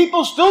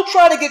 People still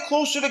try to get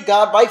closer to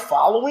God by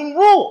following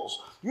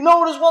rules. You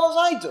know it as well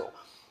as I do.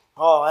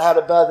 Oh, I had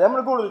a bad day. I'm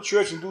going to go to the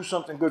church and do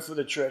something good for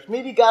the church.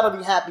 Maybe God will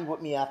be happy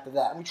with me after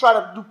that. And we try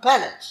to do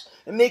penance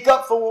and make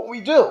up for what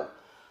we do.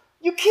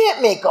 You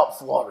can't make up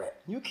for it.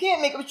 You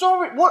can't make it. It's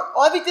already,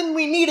 everything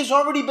we need has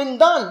already been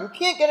done. You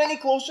can't get any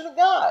closer to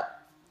God.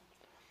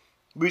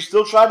 We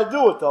still try to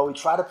do it, though. We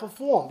try to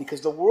perform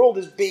because the world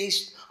is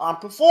based on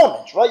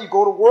performance, right? You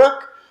go to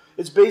work,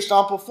 it's based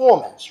on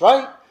performance,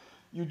 right?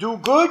 You do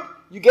good,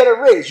 you get a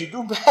raise. You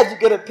do bad, you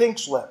get a pink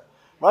slip,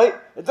 right?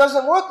 It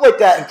doesn't work like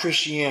that in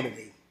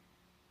Christianity.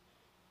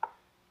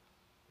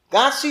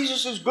 God sees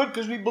us as good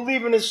because we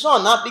believe in his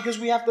Son, not because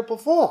we have to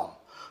perform.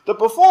 The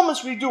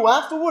performance we do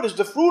afterward is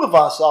the fruit of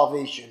our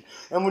salvation.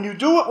 And when you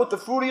do it with the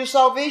fruit of your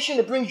salvation,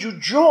 it brings you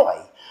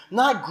joy,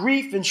 not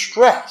grief and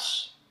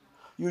stress.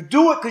 You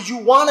do it because you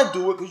want to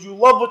do it, because you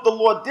love what the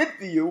Lord did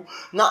for you,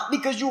 not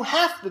because you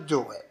have to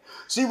do it.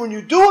 See, when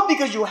you do it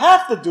because you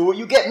have to do it,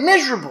 you get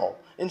miserable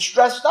and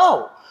stressed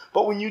out.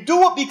 But when you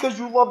do it because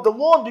you love the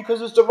Lord,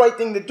 because it's the right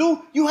thing to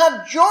do, you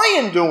have joy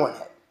in doing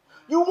it.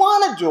 You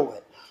want to do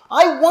it.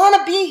 I want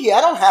to be here.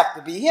 I don't have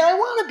to be here. I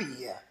want to be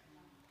here.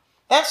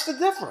 That's the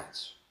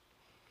difference.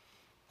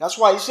 That's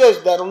why he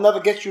says that'll never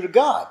get you to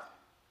God.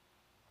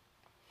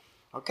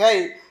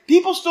 Okay?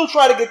 People still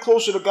try to get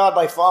closer to God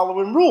by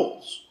following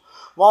rules.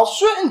 While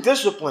certain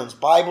disciplines,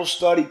 Bible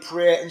study,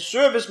 prayer, and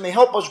service may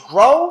help us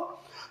grow,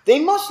 they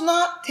must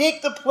not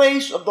take the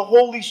place of the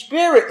Holy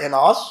Spirit in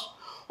us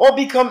or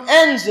become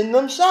ends in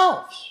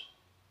themselves.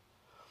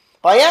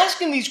 By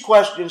asking these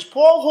questions,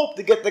 Paul hoped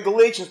to get the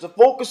Galatians to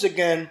focus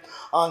again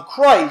on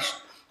Christ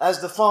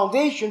as the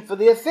foundation for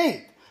their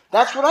faith.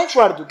 That's what I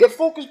try to do. Get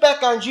focused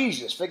back on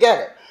Jesus. Forget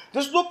it.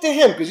 Just look to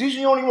him because he's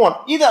the only one.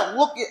 Either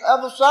look the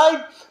other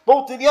side,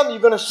 both to the other, you're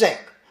going to sink.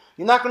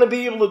 You're not going to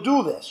be able to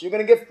do this. You're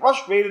going to get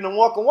frustrated and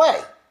walk away.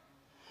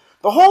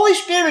 The Holy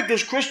Spirit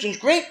gives Christians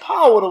great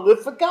power to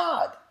live for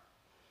God.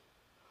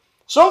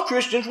 Some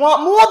Christians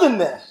want more than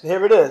this.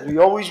 Here it is. We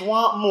always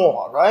want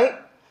more, right?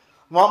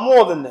 Want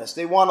more than this.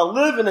 They want to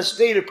live in a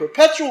state of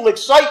perpetual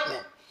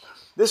excitement.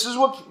 Let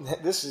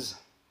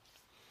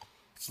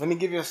me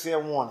give you a fair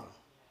warning.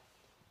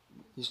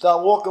 You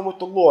start walking with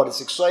the Lord.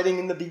 It's exciting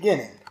in the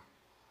beginning.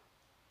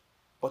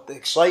 But the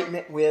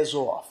excitement wears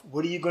off.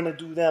 What are you going to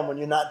do then when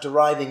you're not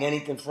deriving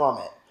anything from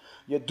it?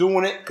 You're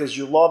doing it because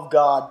you love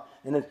God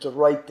and it's the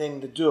right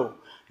thing to do.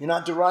 You're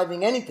not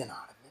deriving anything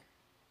out of it.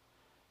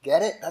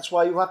 Get it? That's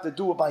why you have to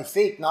do it by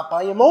faith, not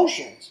by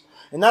emotions.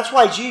 And that's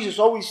why Jesus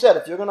always said,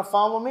 if you're going to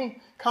follow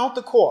me, count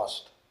the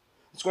cost.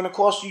 It's going to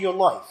cost you your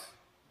life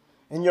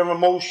and your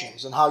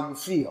emotions and how you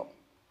feel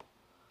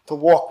to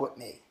walk with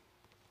me.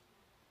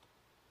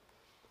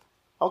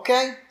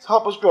 Okay? To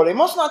help us grow. They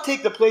must not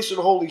take the place of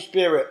the Holy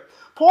Spirit.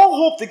 Paul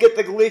hoped to get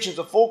the Galatians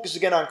to focus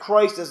again on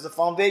Christ as the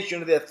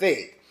foundation of their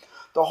faith.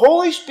 The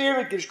Holy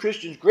Spirit gives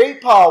Christians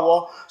great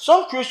power.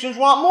 Some Christians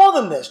want more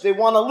than this. They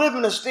want to live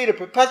in a state of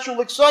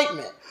perpetual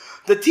excitement.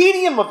 The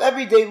tedium of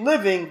everyday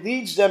living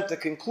leads them to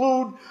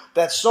conclude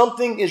that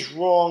something is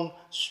wrong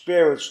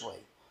spiritually.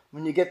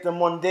 When you get the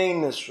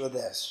mundaneness for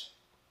this.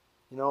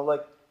 You know,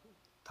 like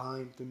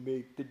time to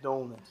make the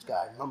donuts,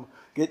 guy. Remember,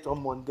 get the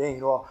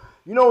mundane. Or,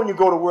 you know, when you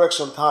go to work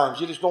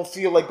sometimes, you just don't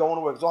feel like going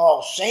to work. It's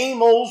all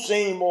same old,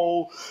 same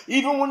old.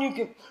 Even when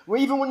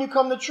you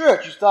come to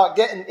church, you start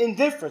getting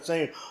indifferent,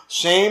 saying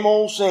same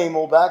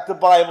old, back to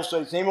Bible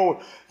study, same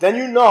old. Then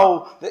you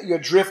know that you're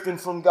drifting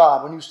from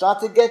God. When you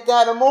start to get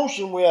that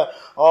emotion where,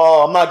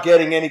 oh, I'm not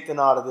getting anything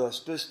out of this,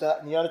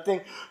 that, and the other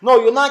thing.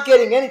 No, you're not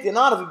getting anything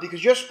out of it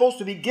because you're supposed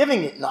to be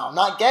giving it now,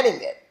 not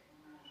getting it.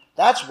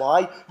 That's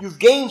why you've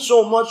gained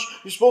so much.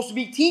 You're supposed to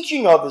be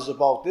teaching others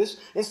about this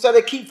instead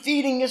of keep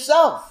feeding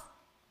yourself.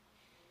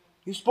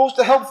 You're supposed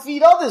to help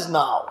feed others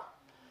now.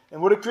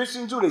 And what do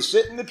Christians do? They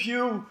sit in the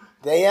pew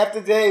day after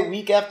day,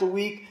 week after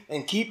week,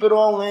 and keep it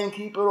all in,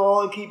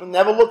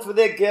 never look for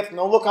their gift,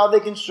 no look how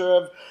they can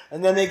serve,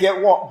 and then they get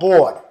what?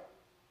 Bored.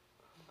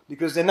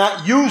 Because they're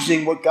not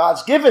using what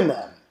God's given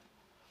them.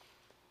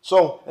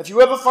 So, if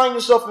you ever find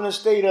yourself in a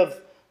state of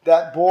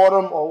that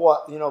boredom or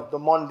what, the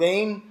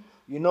mundane,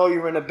 you know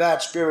you're in a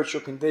bad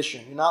spiritual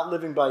condition. You're not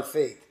living by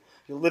faith.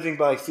 You're living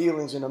by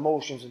feelings and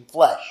emotions and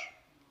flesh.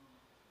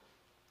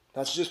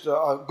 That's just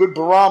a good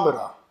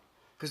barometer.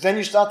 Because then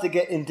you start to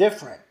get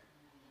indifferent.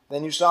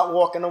 Then you start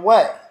walking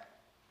away.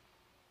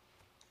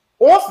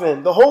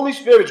 Often, the Holy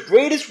Spirit's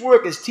greatest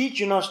work is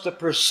teaching us to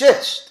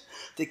persist,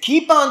 to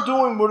keep on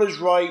doing what is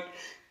right,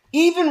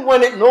 even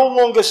when it no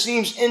longer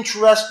seems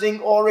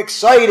interesting or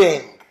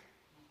exciting.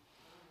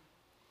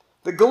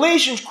 The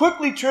Galatians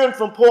quickly turned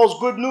from Paul's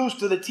good news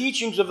to the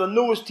teachings of the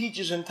newest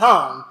teachers in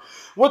town.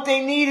 What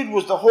they needed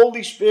was the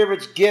Holy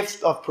Spirit's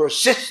gift of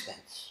persistence.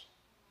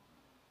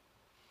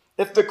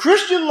 If the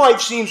Christian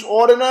life seems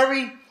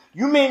ordinary,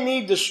 you may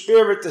need the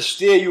Spirit to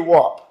steer you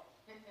up.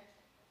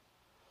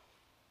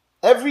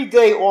 Every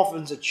day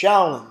offers a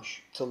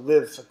challenge to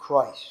live for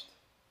Christ.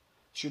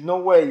 There's no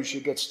way you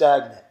should get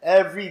stagnant.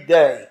 Every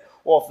day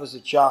offers a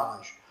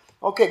challenge.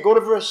 Okay, go to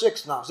verse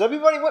 6 now. Is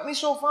everybody with me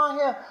so far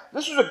here?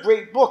 This is a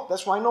great book.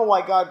 That's why I know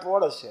why God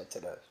brought us here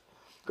today.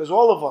 Because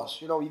all of us,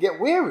 you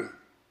get weary.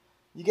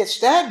 You get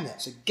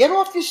stagnant. So get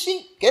off your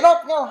seat. Get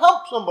up,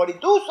 help somebody.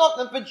 Do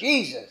something for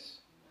Jesus.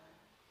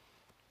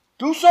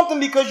 Do something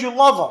because you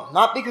love him,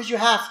 not because you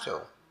have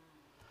to.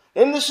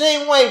 In the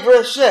same way,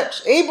 verse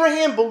 6,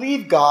 Abraham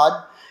believed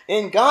God,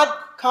 and God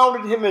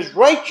counted him as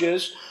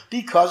righteous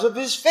because of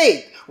his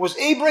faith. Was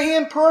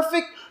Abraham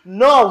perfect?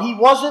 No, he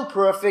wasn't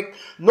perfect.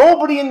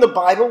 Nobody in the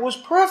Bible was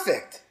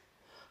perfect.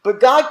 But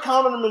God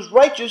counted him as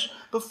righteous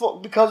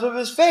because of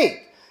his faith.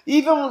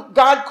 Even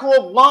God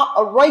called Lot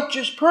a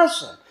righteous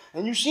person.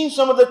 And you've seen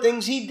some of the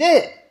things he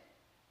did.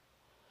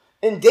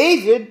 And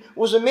David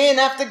was a man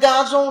after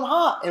God's own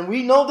heart. And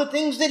we know the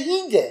things that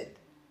he did.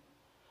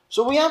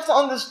 So we have to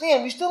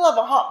understand, we still have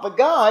a heart for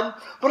God,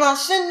 but our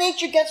sin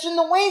nature gets in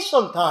the way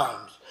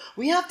sometimes.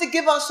 We have to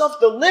give ourselves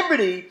the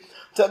liberty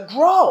to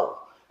grow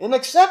and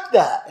accept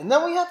that. And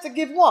then we have to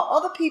give what?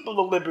 Other people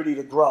the liberty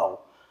to grow.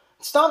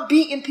 Stop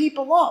beating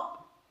people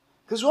up.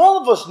 Because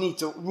all of us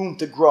need room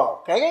to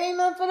grow. Can I get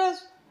amen for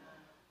this?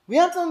 We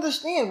have to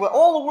understand we're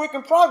all a work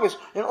in progress.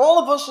 And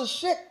all of us are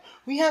sick.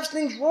 We have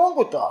things wrong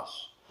with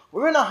us.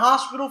 We're in a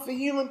hospital for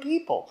healing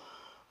people.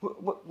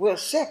 We're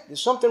sick.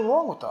 There's something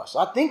wrong with us.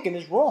 Our thinking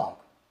is wrong.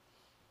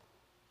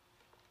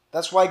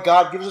 That's why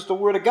God gives us the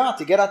word of God,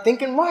 to get our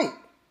thinking right.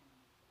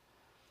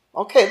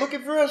 Okay, look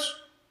at verse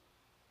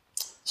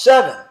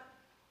 7.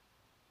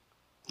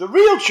 The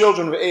real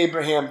children of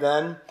Abraham,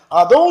 then,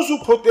 are those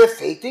who put their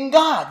faith in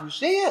God. You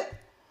see it?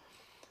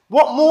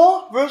 What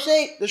more? Verse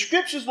 8. The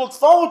scriptures look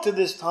forward to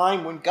this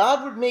time when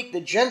God would make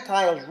the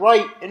Gentiles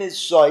right in his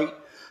sight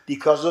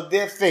because of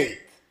their faith.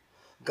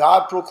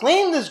 God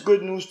proclaimed this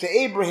good news to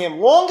Abraham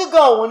long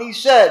ago when he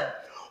said,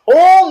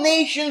 all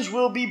nations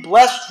will be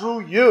blessed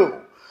through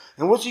you.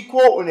 And what's he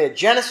quoting there?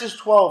 Genesis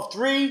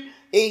 12:3,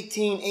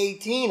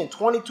 18:18, and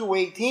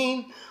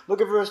 22:18.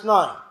 Look at verse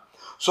 9.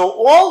 So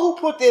all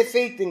who put their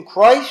faith in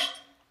Christ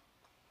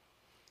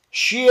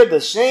share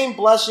the same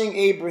blessing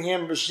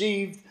Abraham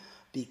received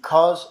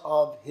because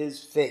of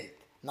his faith.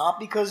 Not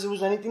because there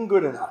was anything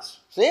good in us.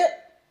 See it?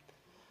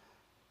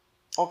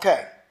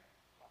 Okay.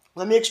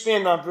 Let me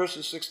expand on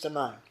verses 6 to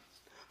 9.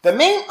 The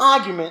main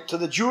argument to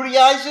the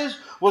Judaizers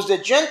was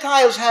that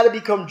Gentiles had to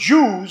become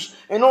Jews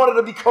in order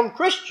to become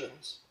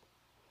Christians.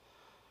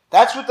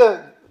 That's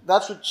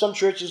what some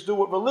churches do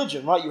with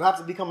religion, right? You have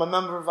to become a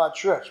member of our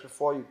church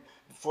or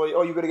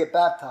you're going to get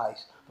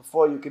baptized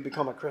before you can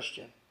become a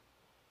Christian.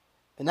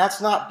 And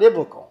that's not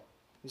biblical,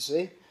 you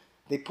see?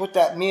 They put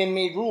that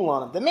man-made rule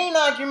on them. The main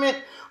argument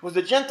was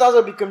the Gentiles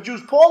had become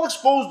Jews. Paul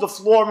exposed the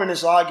flaw in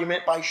his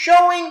argument by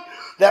showing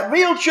that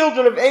real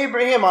children of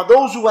Abraham are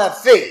those who have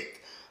faith,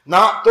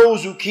 not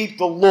those who keep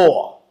the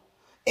law.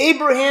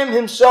 Abraham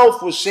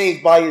himself was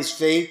saved by his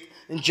faith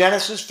in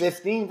Genesis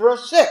 15,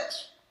 verse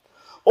 6.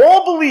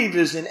 All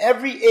believers in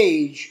every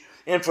age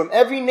and from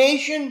every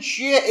nation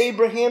share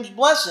Abraham's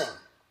blessing.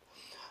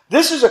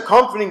 This is a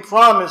comforting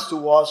promise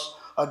to us,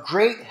 a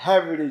great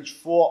heritage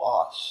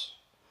for us,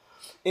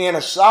 and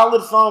a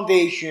solid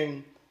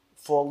foundation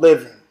for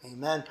living.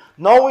 Amen.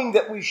 Knowing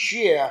that we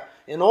share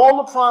in all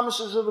the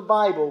promises of the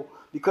Bible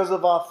because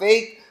of our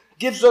faith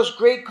gives us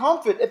great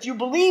comfort if you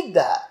believe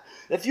that.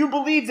 If you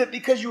believe that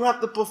because you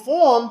have to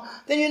perform,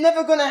 then you're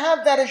never going to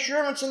have that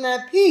assurance and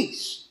that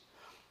peace.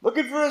 Look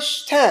at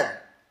verse 10.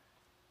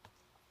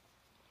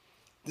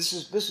 This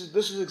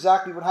is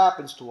exactly what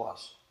happens to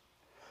us.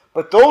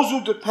 But those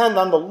who depend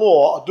on the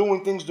law are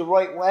doing things the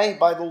right way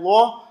by the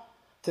law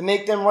to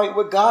make them right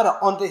with God are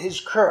under his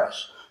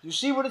curse. You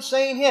see what it's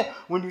saying here?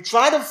 When you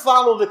try to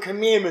follow the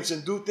commandments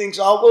and do things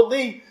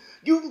outwardly,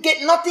 you can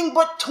get nothing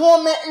but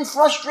torment and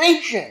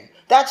frustration.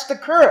 That's the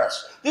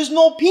curse. There's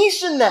no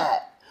peace in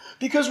that.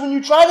 Because when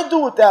you try to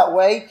do it that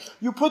way,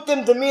 you put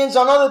them demands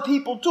on other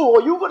people too,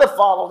 or you're going to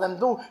follow them.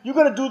 You're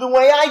going to do the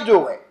way I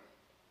do it.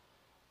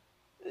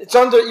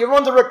 You're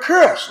under a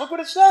curse. Look what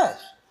it says.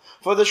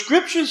 For the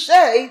scriptures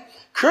say,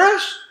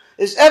 cursed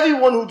is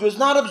everyone who does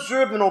not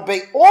observe and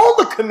obey all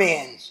the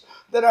commands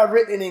that are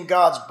written in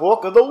God's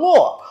book of the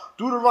law.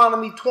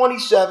 Deuteronomy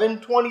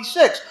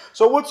 27:26.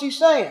 So what's he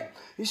saying?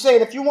 He's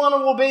saying if you want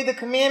to obey the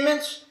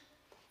commandments,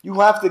 you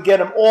have to get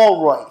them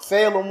all right.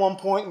 Fail in one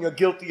point and you're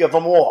guilty of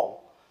them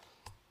all.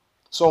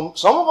 So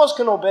some of us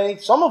can obey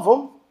some of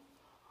them,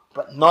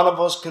 but none of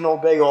us can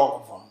obey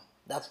all of them.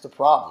 That's the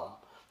problem.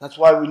 That's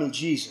why we need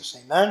Jesus.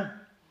 Amen?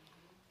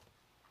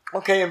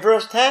 Okay, in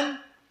verse 10,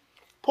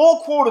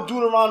 Paul quoted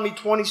Deuteronomy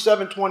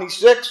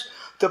 27:26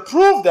 to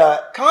prove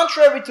that,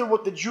 contrary to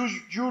what the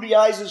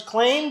Judaizers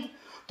claimed,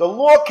 the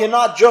law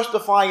cannot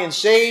justify and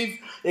save,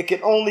 it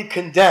can only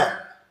condemn.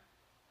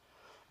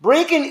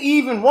 Breaking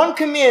even one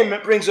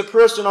commandment brings a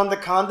person under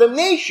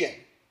condemnation,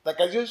 like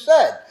I just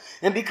said.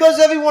 And because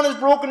everyone has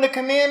broken the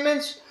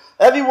commandments,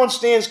 everyone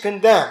stands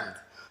condemned.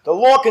 The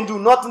law can do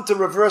nothing to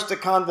reverse the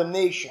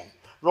condemnation.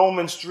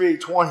 Romans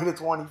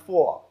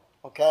 3:20-24.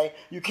 Okay?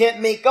 You can't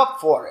make up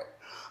for it.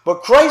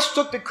 But Christ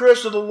took the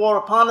curse of the law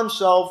upon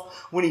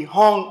himself when he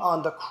hung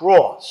on the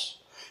cross.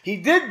 He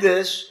did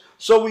this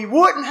so we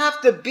wouldn't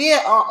have to bear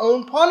our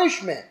own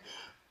punishment.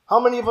 How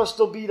many of us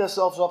still beat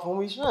ourselves up when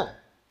we sin?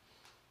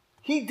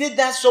 He did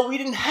that so we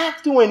didn't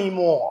have to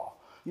anymore.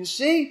 You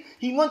see?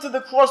 He went to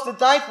the cross to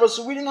die for us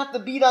so we didn't have to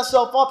beat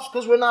ourselves up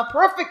because we're not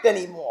perfect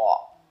anymore.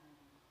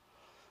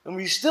 And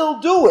we still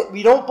do it.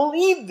 We don't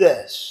believe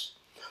this.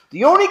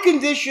 The only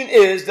condition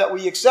is that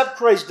we accept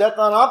Christ's death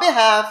on our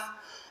behalf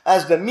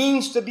as the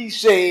means to be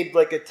saved,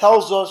 like it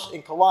tells us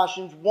in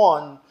Colossians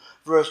 1,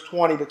 verse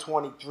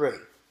 20-23.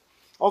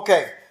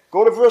 Okay,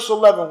 go to verse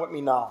 11 with me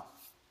now.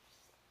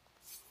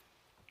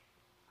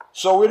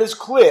 So it is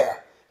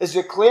clear. Is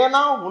it clear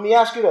now? Let me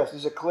ask you this.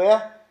 Is it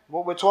clear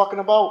what we're talking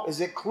about? Is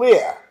it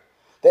clear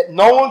that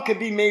no one can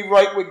be made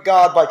right with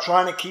God by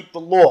trying to keep the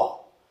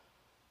law.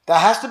 That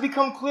has to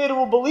become clear to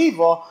a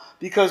believer,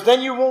 because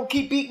then you won't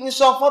keep beating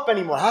yourself up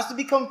anymore. It has to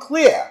become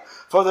clear.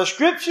 For the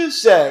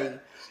scriptures say,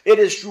 it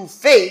is through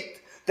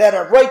faith that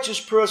a righteous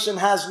person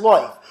has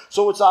life.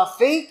 So it's our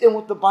faith in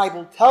what the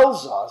Bible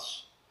tells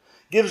us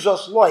gives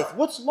us life.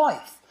 What's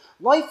life?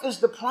 Life is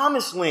the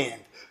promised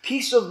land.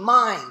 Peace of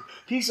mind,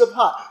 peace of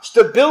heart,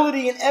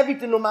 stability in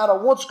everything no matter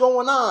what's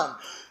going on.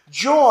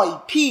 Joy,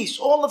 peace,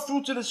 all the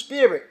fruits of the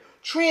Spirit.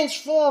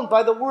 Transformed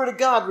by the Word of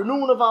God,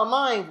 renewing of our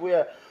mind,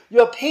 where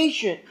you're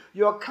patient,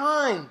 you're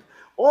kind,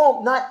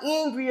 all not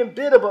angry and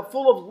bitter, but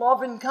full of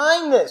love and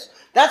kindness.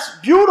 That's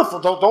beautiful.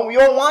 Don't we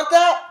all want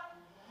that?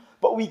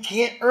 But we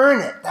can't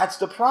earn it. That's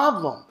the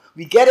problem.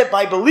 We get it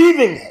by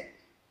believing it.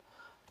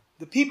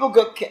 The people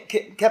got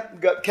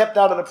kept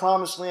out of the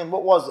promised land.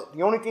 What was it?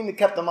 The only thing that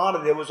kept them out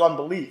of there was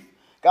unbelief.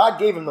 God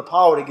gave them the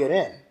power to get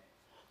in,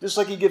 just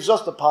like he gives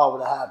us the power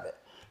to have it.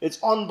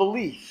 It's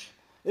unbelief.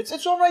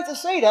 It's all right to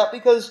say that,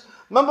 because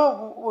remember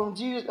when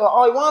Jesus,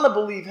 I want to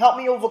believe, help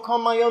me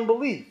overcome my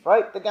unbelief,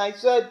 right? The guy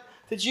said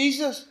to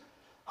Jesus,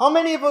 how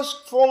many of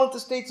us fall into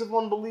states of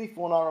unbelief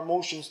when our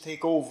emotions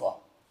take over?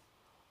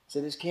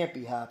 Say, this can't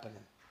be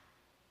happening.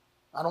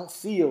 I don't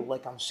feel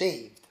like I'm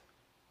saved.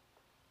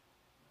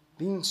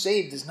 Being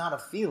saved is not a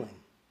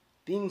feeling.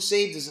 Being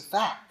saved is a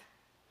fact.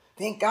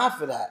 Thank God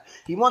for that.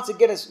 He wants to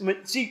get us.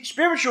 See,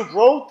 spiritual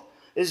growth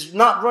is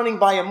not running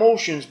by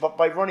emotions, but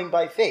by running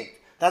by faith.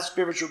 That's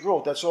spiritual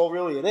growth. That's all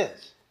really it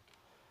is.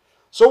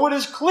 So it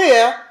is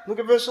clear, look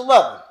at verse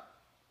 11,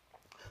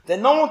 that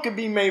no one can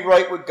be made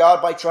right with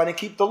God by trying to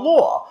keep the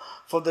law.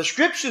 For the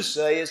scriptures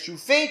say it's through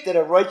faith that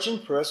a righteous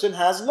person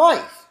has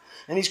life.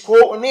 And he's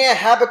quoting there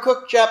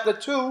Habakkuk chapter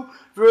 2,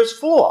 verse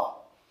 4.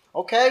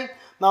 Okay?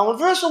 Now in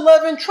verse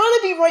 11, trying to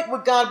be right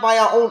with God by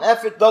our own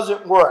effort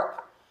doesn't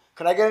work.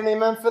 Can I get an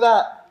amen for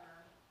that?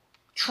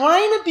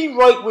 Trying to be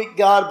right with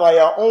God by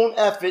our own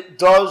effort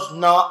does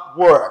not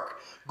work.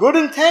 Good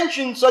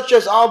intentions such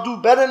as I'll do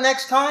better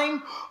next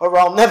time or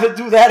I'll never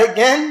do that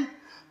again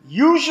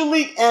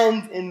usually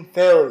end in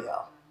failure.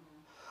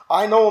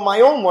 I know in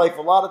my own life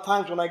a lot of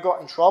times when I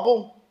got in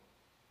trouble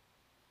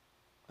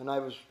and I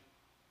was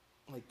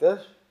like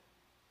this,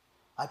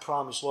 I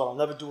promised, Lord,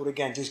 I'll never do it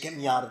again. Just get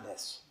me out of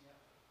this.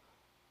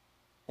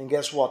 And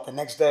guess what? The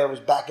next day I was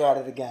back at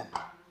it again.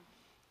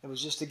 It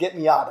was just to get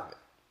me out of it.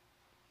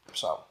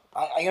 So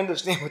I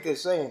understand what they're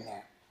saying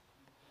there.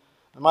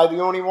 Am I the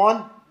only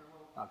one?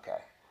 Okay.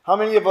 How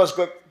many of us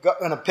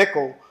got in a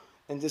pickle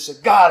and just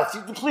said, God, if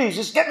you please,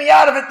 just get me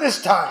out of it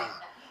this time.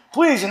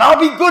 Please, and I'll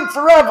be good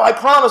forever. I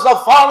promise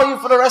I'll follow you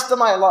for the rest of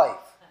my life.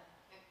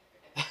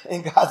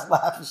 And God's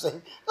laughing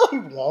saying, no,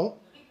 you won't.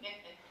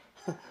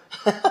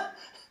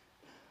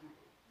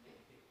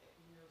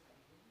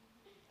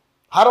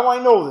 How do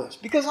I know this?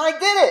 Because I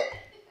did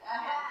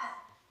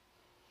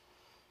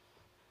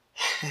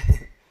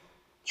it.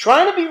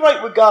 Trying to be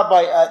right with God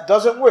by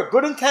doesn't work.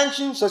 Good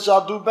intentions, such as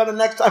I'll do better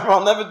next time or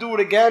I'll never do it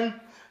again,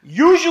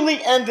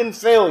 usually end in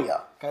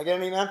failure. Can I get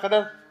an amen for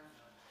that?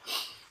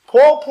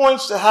 Paul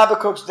points to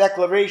Habakkuk's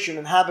declaration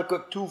in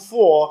Habakkuk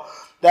 2:4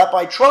 that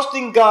by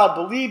trusting God,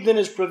 believed in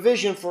his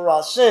provision for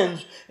our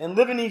sins, and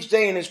living each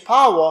day in his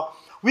power,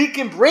 we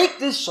can break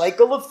this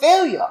cycle of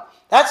failure.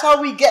 That's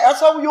how we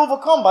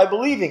overcome, by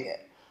believing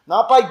it.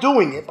 Not by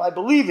doing it, by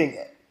believing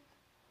it.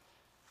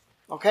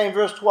 Okay, in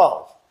verse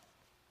 12.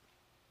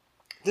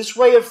 This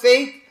way of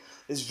faith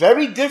is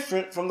very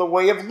different from the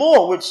way of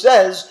law, which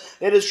says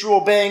it is through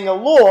obeying a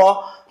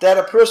law that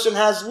a person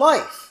has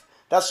life.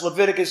 That's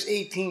Leviticus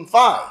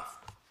 18:5.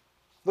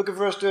 Look at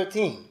verse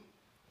 13.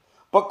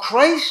 But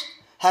Christ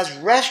has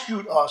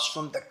rescued us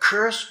from the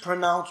curse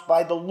pronounced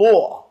by the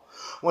law.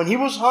 When he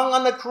was hung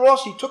on the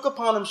cross, he took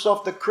upon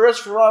himself the curse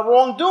for our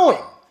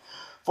wrongdoing.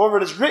 For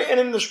it is written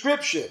in the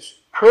scriptures,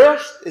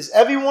 cursed is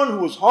everyone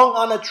who is hung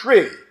on a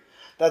tree.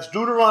 That's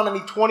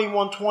Deuteronomy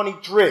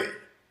 21:23.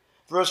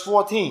 Verse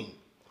 14.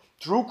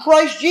 Through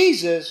Christ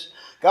Jesus,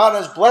 God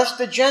has blessed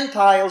the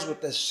Gentiles with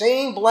the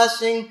same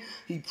blessing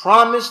he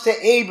promised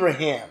to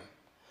Abraham,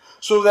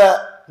 so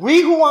that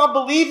we who are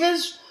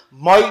believers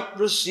might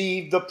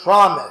receive the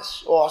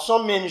promise. Or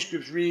some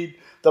manuscripts read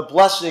the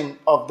blessing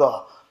of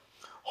the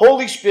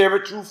Holy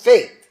Spirit through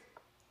faith.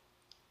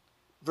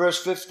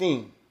 Verse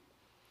 15.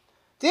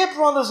 Dear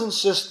brothers and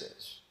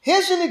sisters,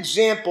 here's an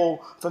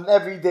example from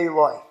everyday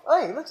life.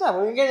 Hey, let's have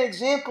we get an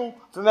example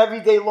from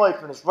everyday life,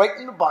 and it's right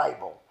in the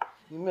Bible.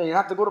 You don't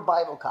have to go to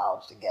Bible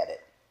college to get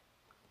it.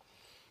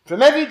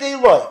 From everyday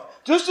life,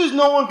 just as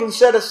no one can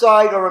set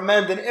aside or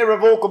amend an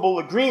irrevocable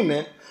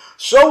agreement,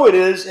 so it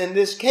is in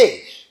this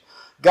case.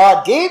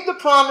 God gave the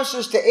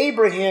promises to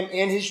Abraham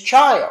and his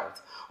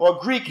child, or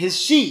Greek, his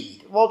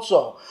seed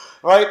also.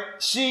 Right?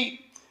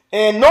 See,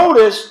 and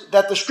notice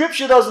that the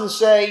scripture doesn't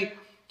say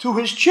to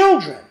his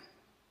children,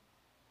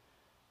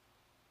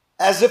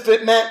 as if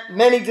it meant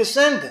many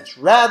descendants.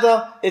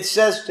 Rather, it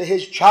says to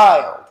his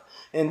child.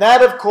 And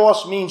that, of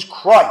course, means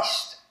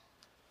Christ.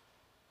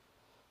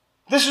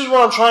 This is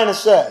what I'm trying to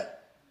say.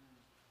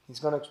 He's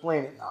going to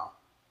explain it now.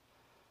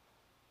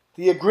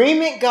 The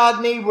agreement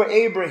God made with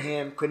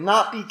Abraham could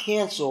not be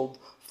canceled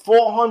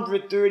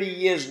 430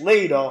 years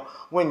later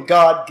when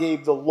God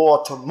gave the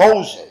law to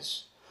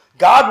Moses.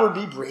 God would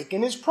be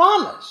breaking his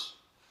promise.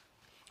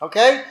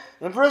 Okay?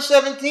 In verse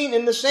 17,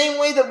 in the same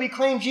way that we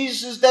claim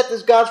Jesus' death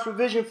as God's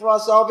provision for our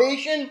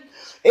salvation,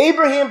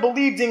 Abraham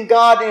believed in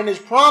God and his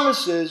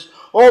promises,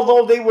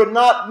 although they would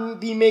not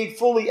be made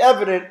fully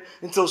evident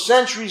until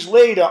centuries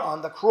later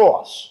on the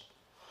cross.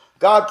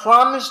 God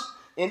promised,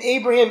 and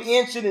Abraham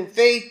answered in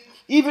faith,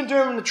 even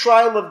during the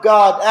trial of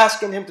God,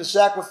 asking him to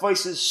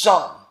sacrifice his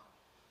son.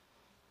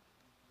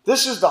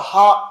 This is the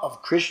heart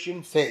of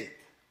Christian faith.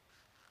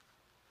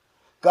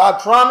 God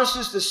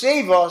promises to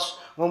save us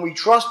when we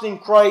trust in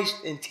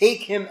Christ and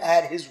take him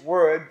at his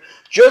word,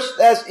 just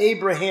as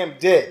Abraham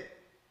did.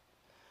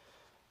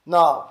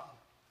 Now,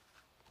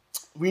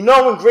 we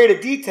know in greater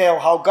detail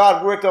how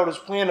God worked out his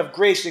plan of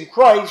grace in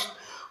Christ.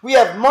 We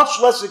have much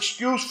less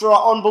excuse for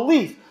our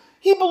unbelief.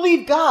 He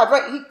believed God,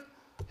 right?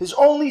 His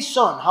only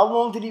son. How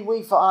long did he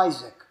wait for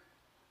Isaac?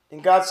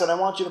 And God said, I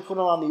want you to put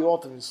him on the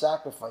altar and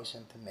sacrifice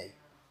him to me.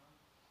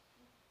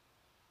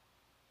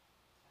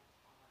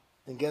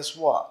 And guess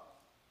what?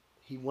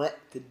 He went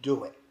to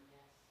do it.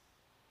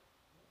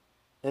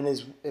 And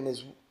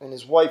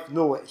his wife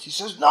knew it. She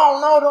says,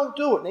 no, don't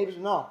do it. And Abraham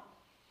said, no.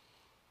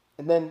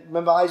 And then,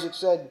 remember, Isaac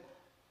said,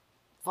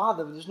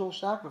 Father, there's no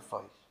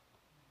sacrifice.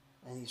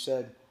 And he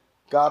said,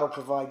 God will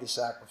provide the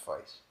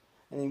sacrifice.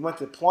 And he went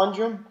to plunge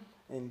him,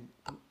 and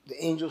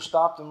the angel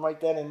stopped him right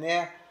then and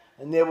there.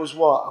 And there was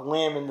what? A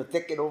lamb in the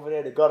thicket over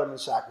there that got him and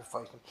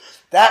sacrificed him.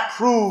 That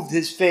proved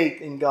his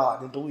faith in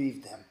God and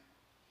believed him.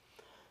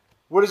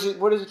 What is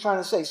it trying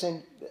to say?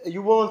 Saying, are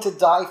you willing to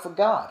die for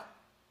God?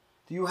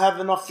 Do you have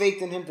enough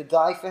faith in him to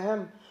die for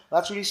him?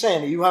 That's what he's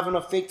saying. Do you have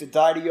enough faith to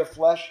die to your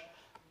flesh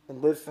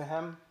and live for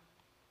him?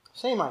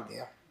 Same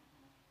idea.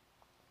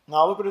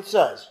 Now look what it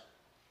says.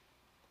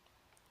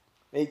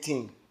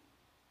 18.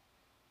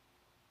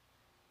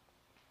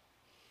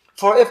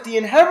 For if the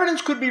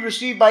inheritance could be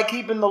received by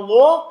keeping the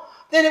law,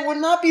 then it would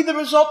not be the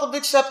result of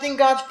accepting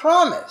God's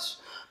promise.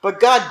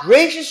 But God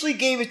graciously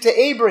gave it to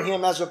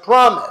Abraham as a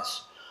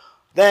promise.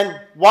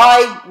 Then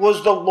why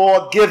was the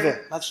law given?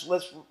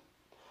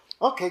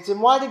 Okay, then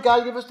why did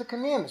God give us the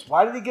commandments?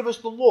 Why did he give us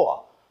the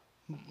law?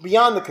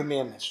 Beyond the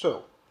commandments, too.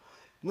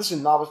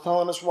 Listen, I was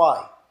telling us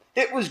why.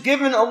 It was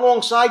given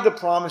alongside the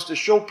promise to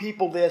show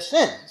people their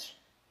sins.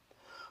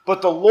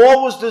 But the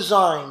law was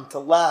designed to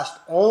last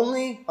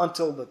only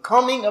until the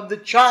coming of the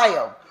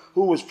child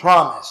who was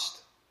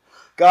promised.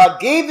 God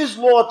gave his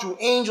law through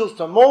angels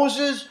to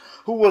Moses,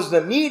 who was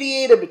the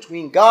mediator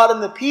between God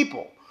and the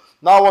people.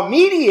 Now, a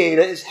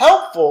mediator is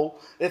helpful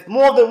if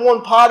more than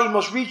one party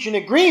must reach an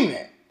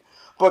agreement.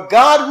 But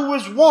God, who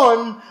is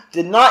one,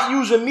 did not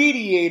use a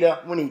mediator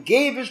when he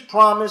gave his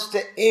promise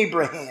to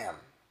Abraham.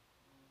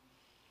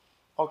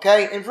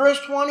 Okay, in verse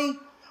 20,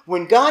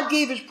 when God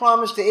gave his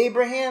promise to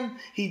Abraham,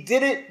 he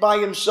did it by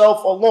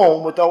himself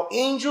alone, without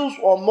angels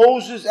or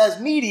Moses as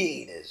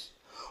mediators.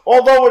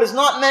 Although it is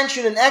not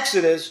mentioned in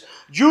Exodus,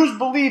 Jews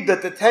believe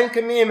that the Ten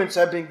Commandments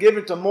have been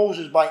given to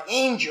Moses by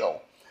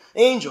angel.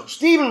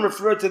 Stephen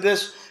referred to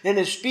this in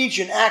his speech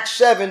in Acts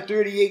 7,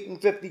 38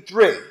 and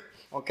 53.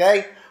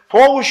 Okay?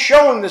 Paul was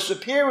showing the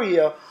superiority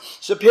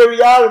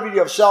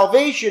of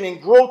salvation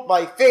and growth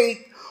by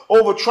faith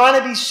over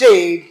trying to be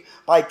saved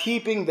by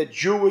keeping the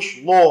Jewish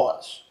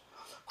laws.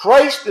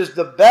 Christ is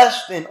the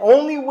best and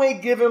only way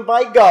given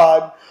by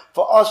God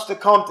for us to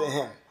come to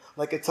him,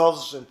 like it tells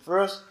us in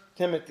 1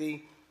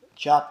 Timothy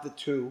chapter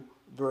 2,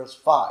 verse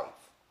 5.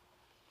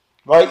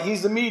 Right?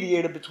 He's the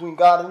mediator between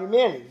God and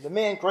humanity, the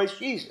man Christ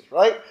Jesus,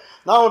 right?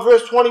 Now in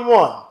verse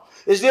 21,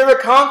 is there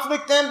a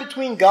conflict then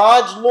between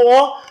God's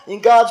law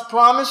and God's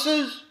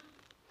promises?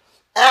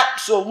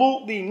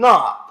 Absolutely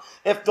not.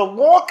 If the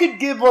law could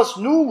give us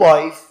new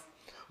life,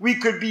 we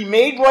could be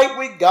made right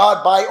with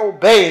God by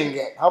obeying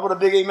it. How about a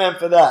big amen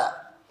for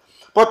that?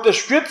 But the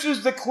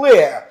scriptures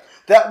declare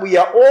that we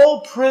are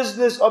all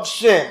prisoners of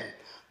sin.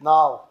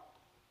 Now,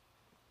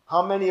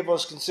 how many of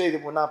us can say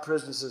that we're not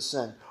prisoners of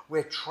sin?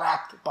 We're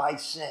trapped by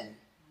sin.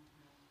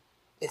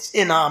 It's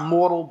in our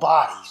mortal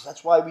bodies.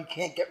 That's why we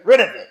can't get rid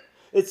of it.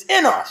 It's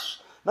in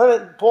us.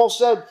 Paul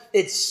said,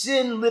 it's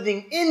sin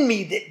living in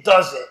me that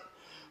does it.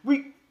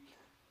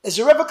 Has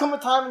there ever come a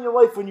time in your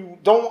life when you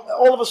don't,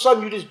 all of a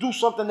sudden you just do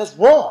something that's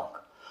wrong?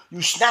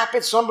 You snap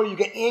at somebody, you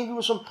get angry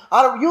with somebody.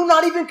 You're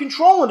not even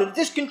controlling it. It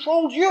just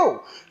controls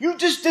you. You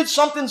just did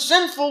something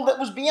sinful that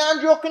was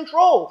beyond your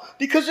control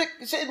because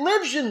it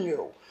lives in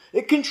you.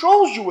 It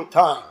controls you at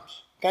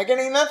times. Can I get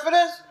an amen for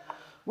this?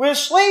 We're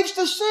slaves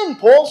to sin.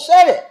 Paul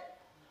said it.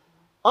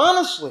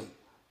 Honestly,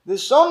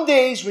 there's some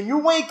days when you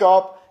wake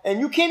up and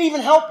you can't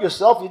even help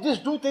yourself. You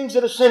just do things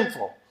that are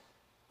sinful.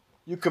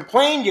 You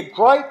complain, you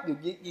gripe,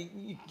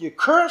 you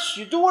curse,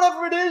 you do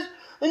whatever it is,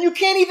 and you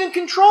can't even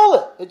control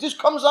it. It just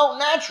comes out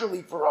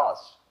naturally for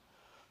us.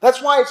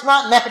 That's why it's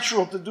not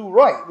natural to do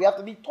right. We have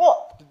to be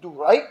taught to do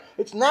right.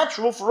 It's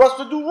natural for us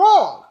to do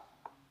wrong.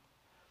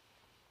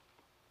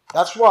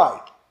 That's why.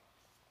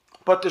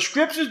 But the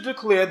scriptures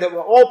declare that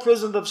we're all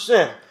prisoners of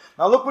sin.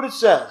 Now look what it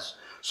says.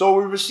 So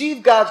we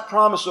receive God's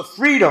promise of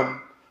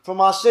freedom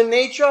from our sin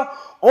nature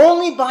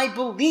only by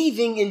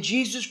believing in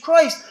Jesus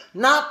Christ,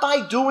 not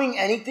by doing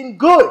anything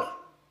good.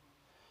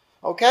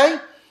 Okay?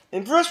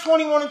 In verse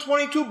 21 and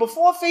 22,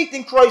 before faith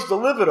in Christ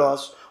delivered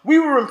us, we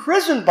were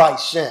imprisoned by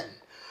sin,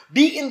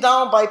 beaten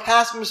down by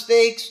past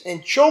mistakes,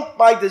 and choked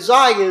by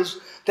desires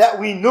that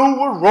we knew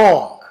were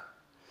wrong.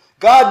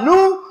 God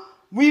knew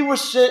we were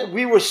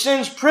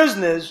sin's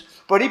prisoners,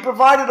 but he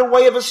provided a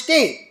way of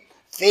escape,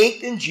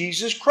 faith in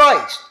Jesus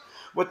Christ.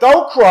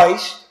 Without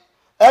Christ,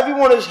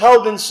 everyone is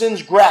held in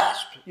sin's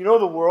grasp. You know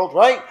the world,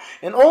 right?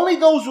 And only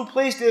those who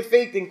place their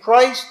faith in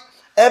Christ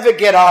ever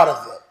get out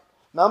of it.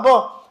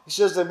 Remember? He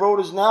says the road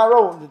is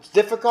narrow and it's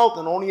difficult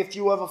and only a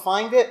few ever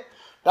find it.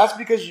 That's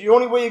because the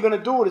only way you're going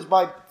to do it is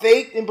by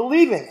faith and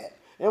believing it.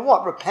 And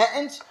what?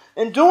 Repentance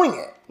and doing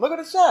it. Look what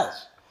it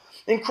says.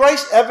 In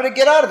Christ ever to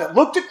get out of it.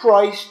 Look to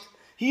Christ.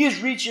 He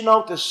is reaching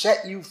out to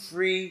set you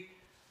free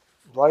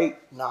right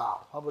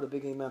now. How about a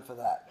big amen for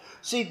that?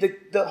 See,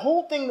 the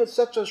whole thing that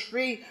sets us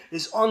free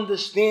is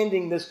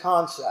understanding this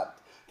concept.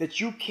 That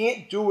you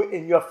can't do it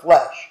in your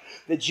flesh.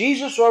 That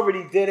Jesus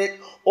already did it.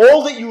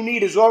 All that you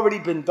need has already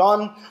been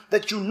done.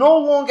 That you no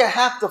longer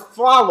have to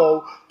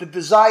follow the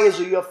desires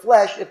of your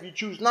flesh if you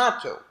choose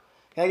not to.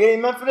 Can I get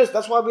amen for this?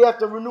 That's why we have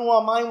to renew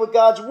our mind with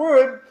God's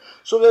word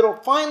so that it'll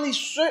finally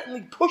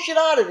certainly push it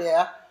out of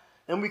there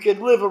and we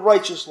can live a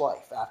righteous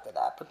life after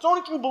that. But it's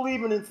only through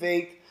believing in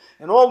faith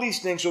and all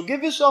these things. So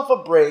give yourself a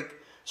break.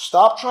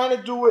 Stop trying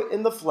to do it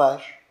in the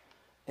flesh.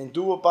 And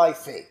do it by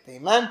faith.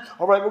 Amen?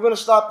 All right, we're going to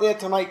stop there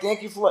tonight.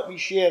 Thank you for letting me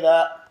share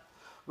that.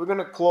 We're going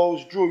to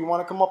close. Drew, you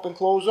want to come up and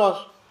close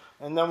us?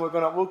 And then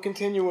we'll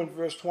continue in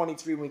verse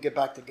 23 when we get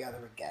back together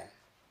again.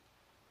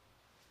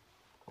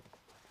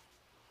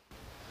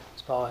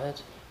 Let's bow our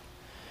heads.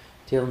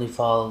 Dear Heavenly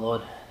Father,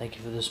 Lord, thank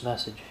you for this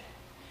message.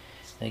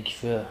 Thank you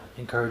for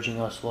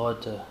encouraging us,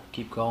 Lord, to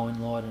keep going,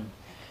 Lord. And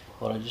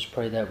Lord, I just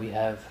pray that we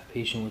have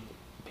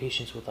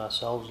patience with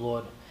ourselves,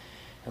 Lord.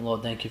 And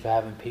Lord, thank you for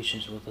having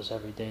patience with us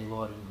every day,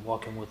 Lord, and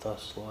walking with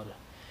us, Lord.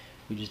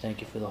 We just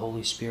thank you for the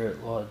Holy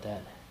Spirit, Lord,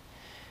 that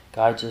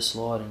guides us,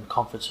 Lord, and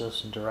comforts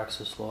us and directs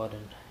us, Lord.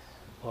 And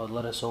Lord,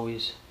 let us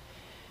always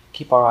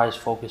keep our eyes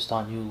focused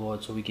on you,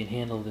 Lord, so we can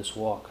handle this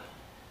walk.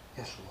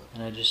 Yes, Lord.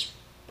 And I just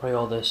pray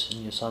all this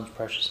in your Son's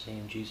precious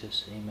name,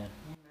 Jesus. Amen.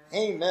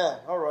 Amen.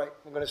 All right,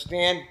 we're going to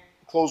stand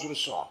and close with a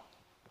song.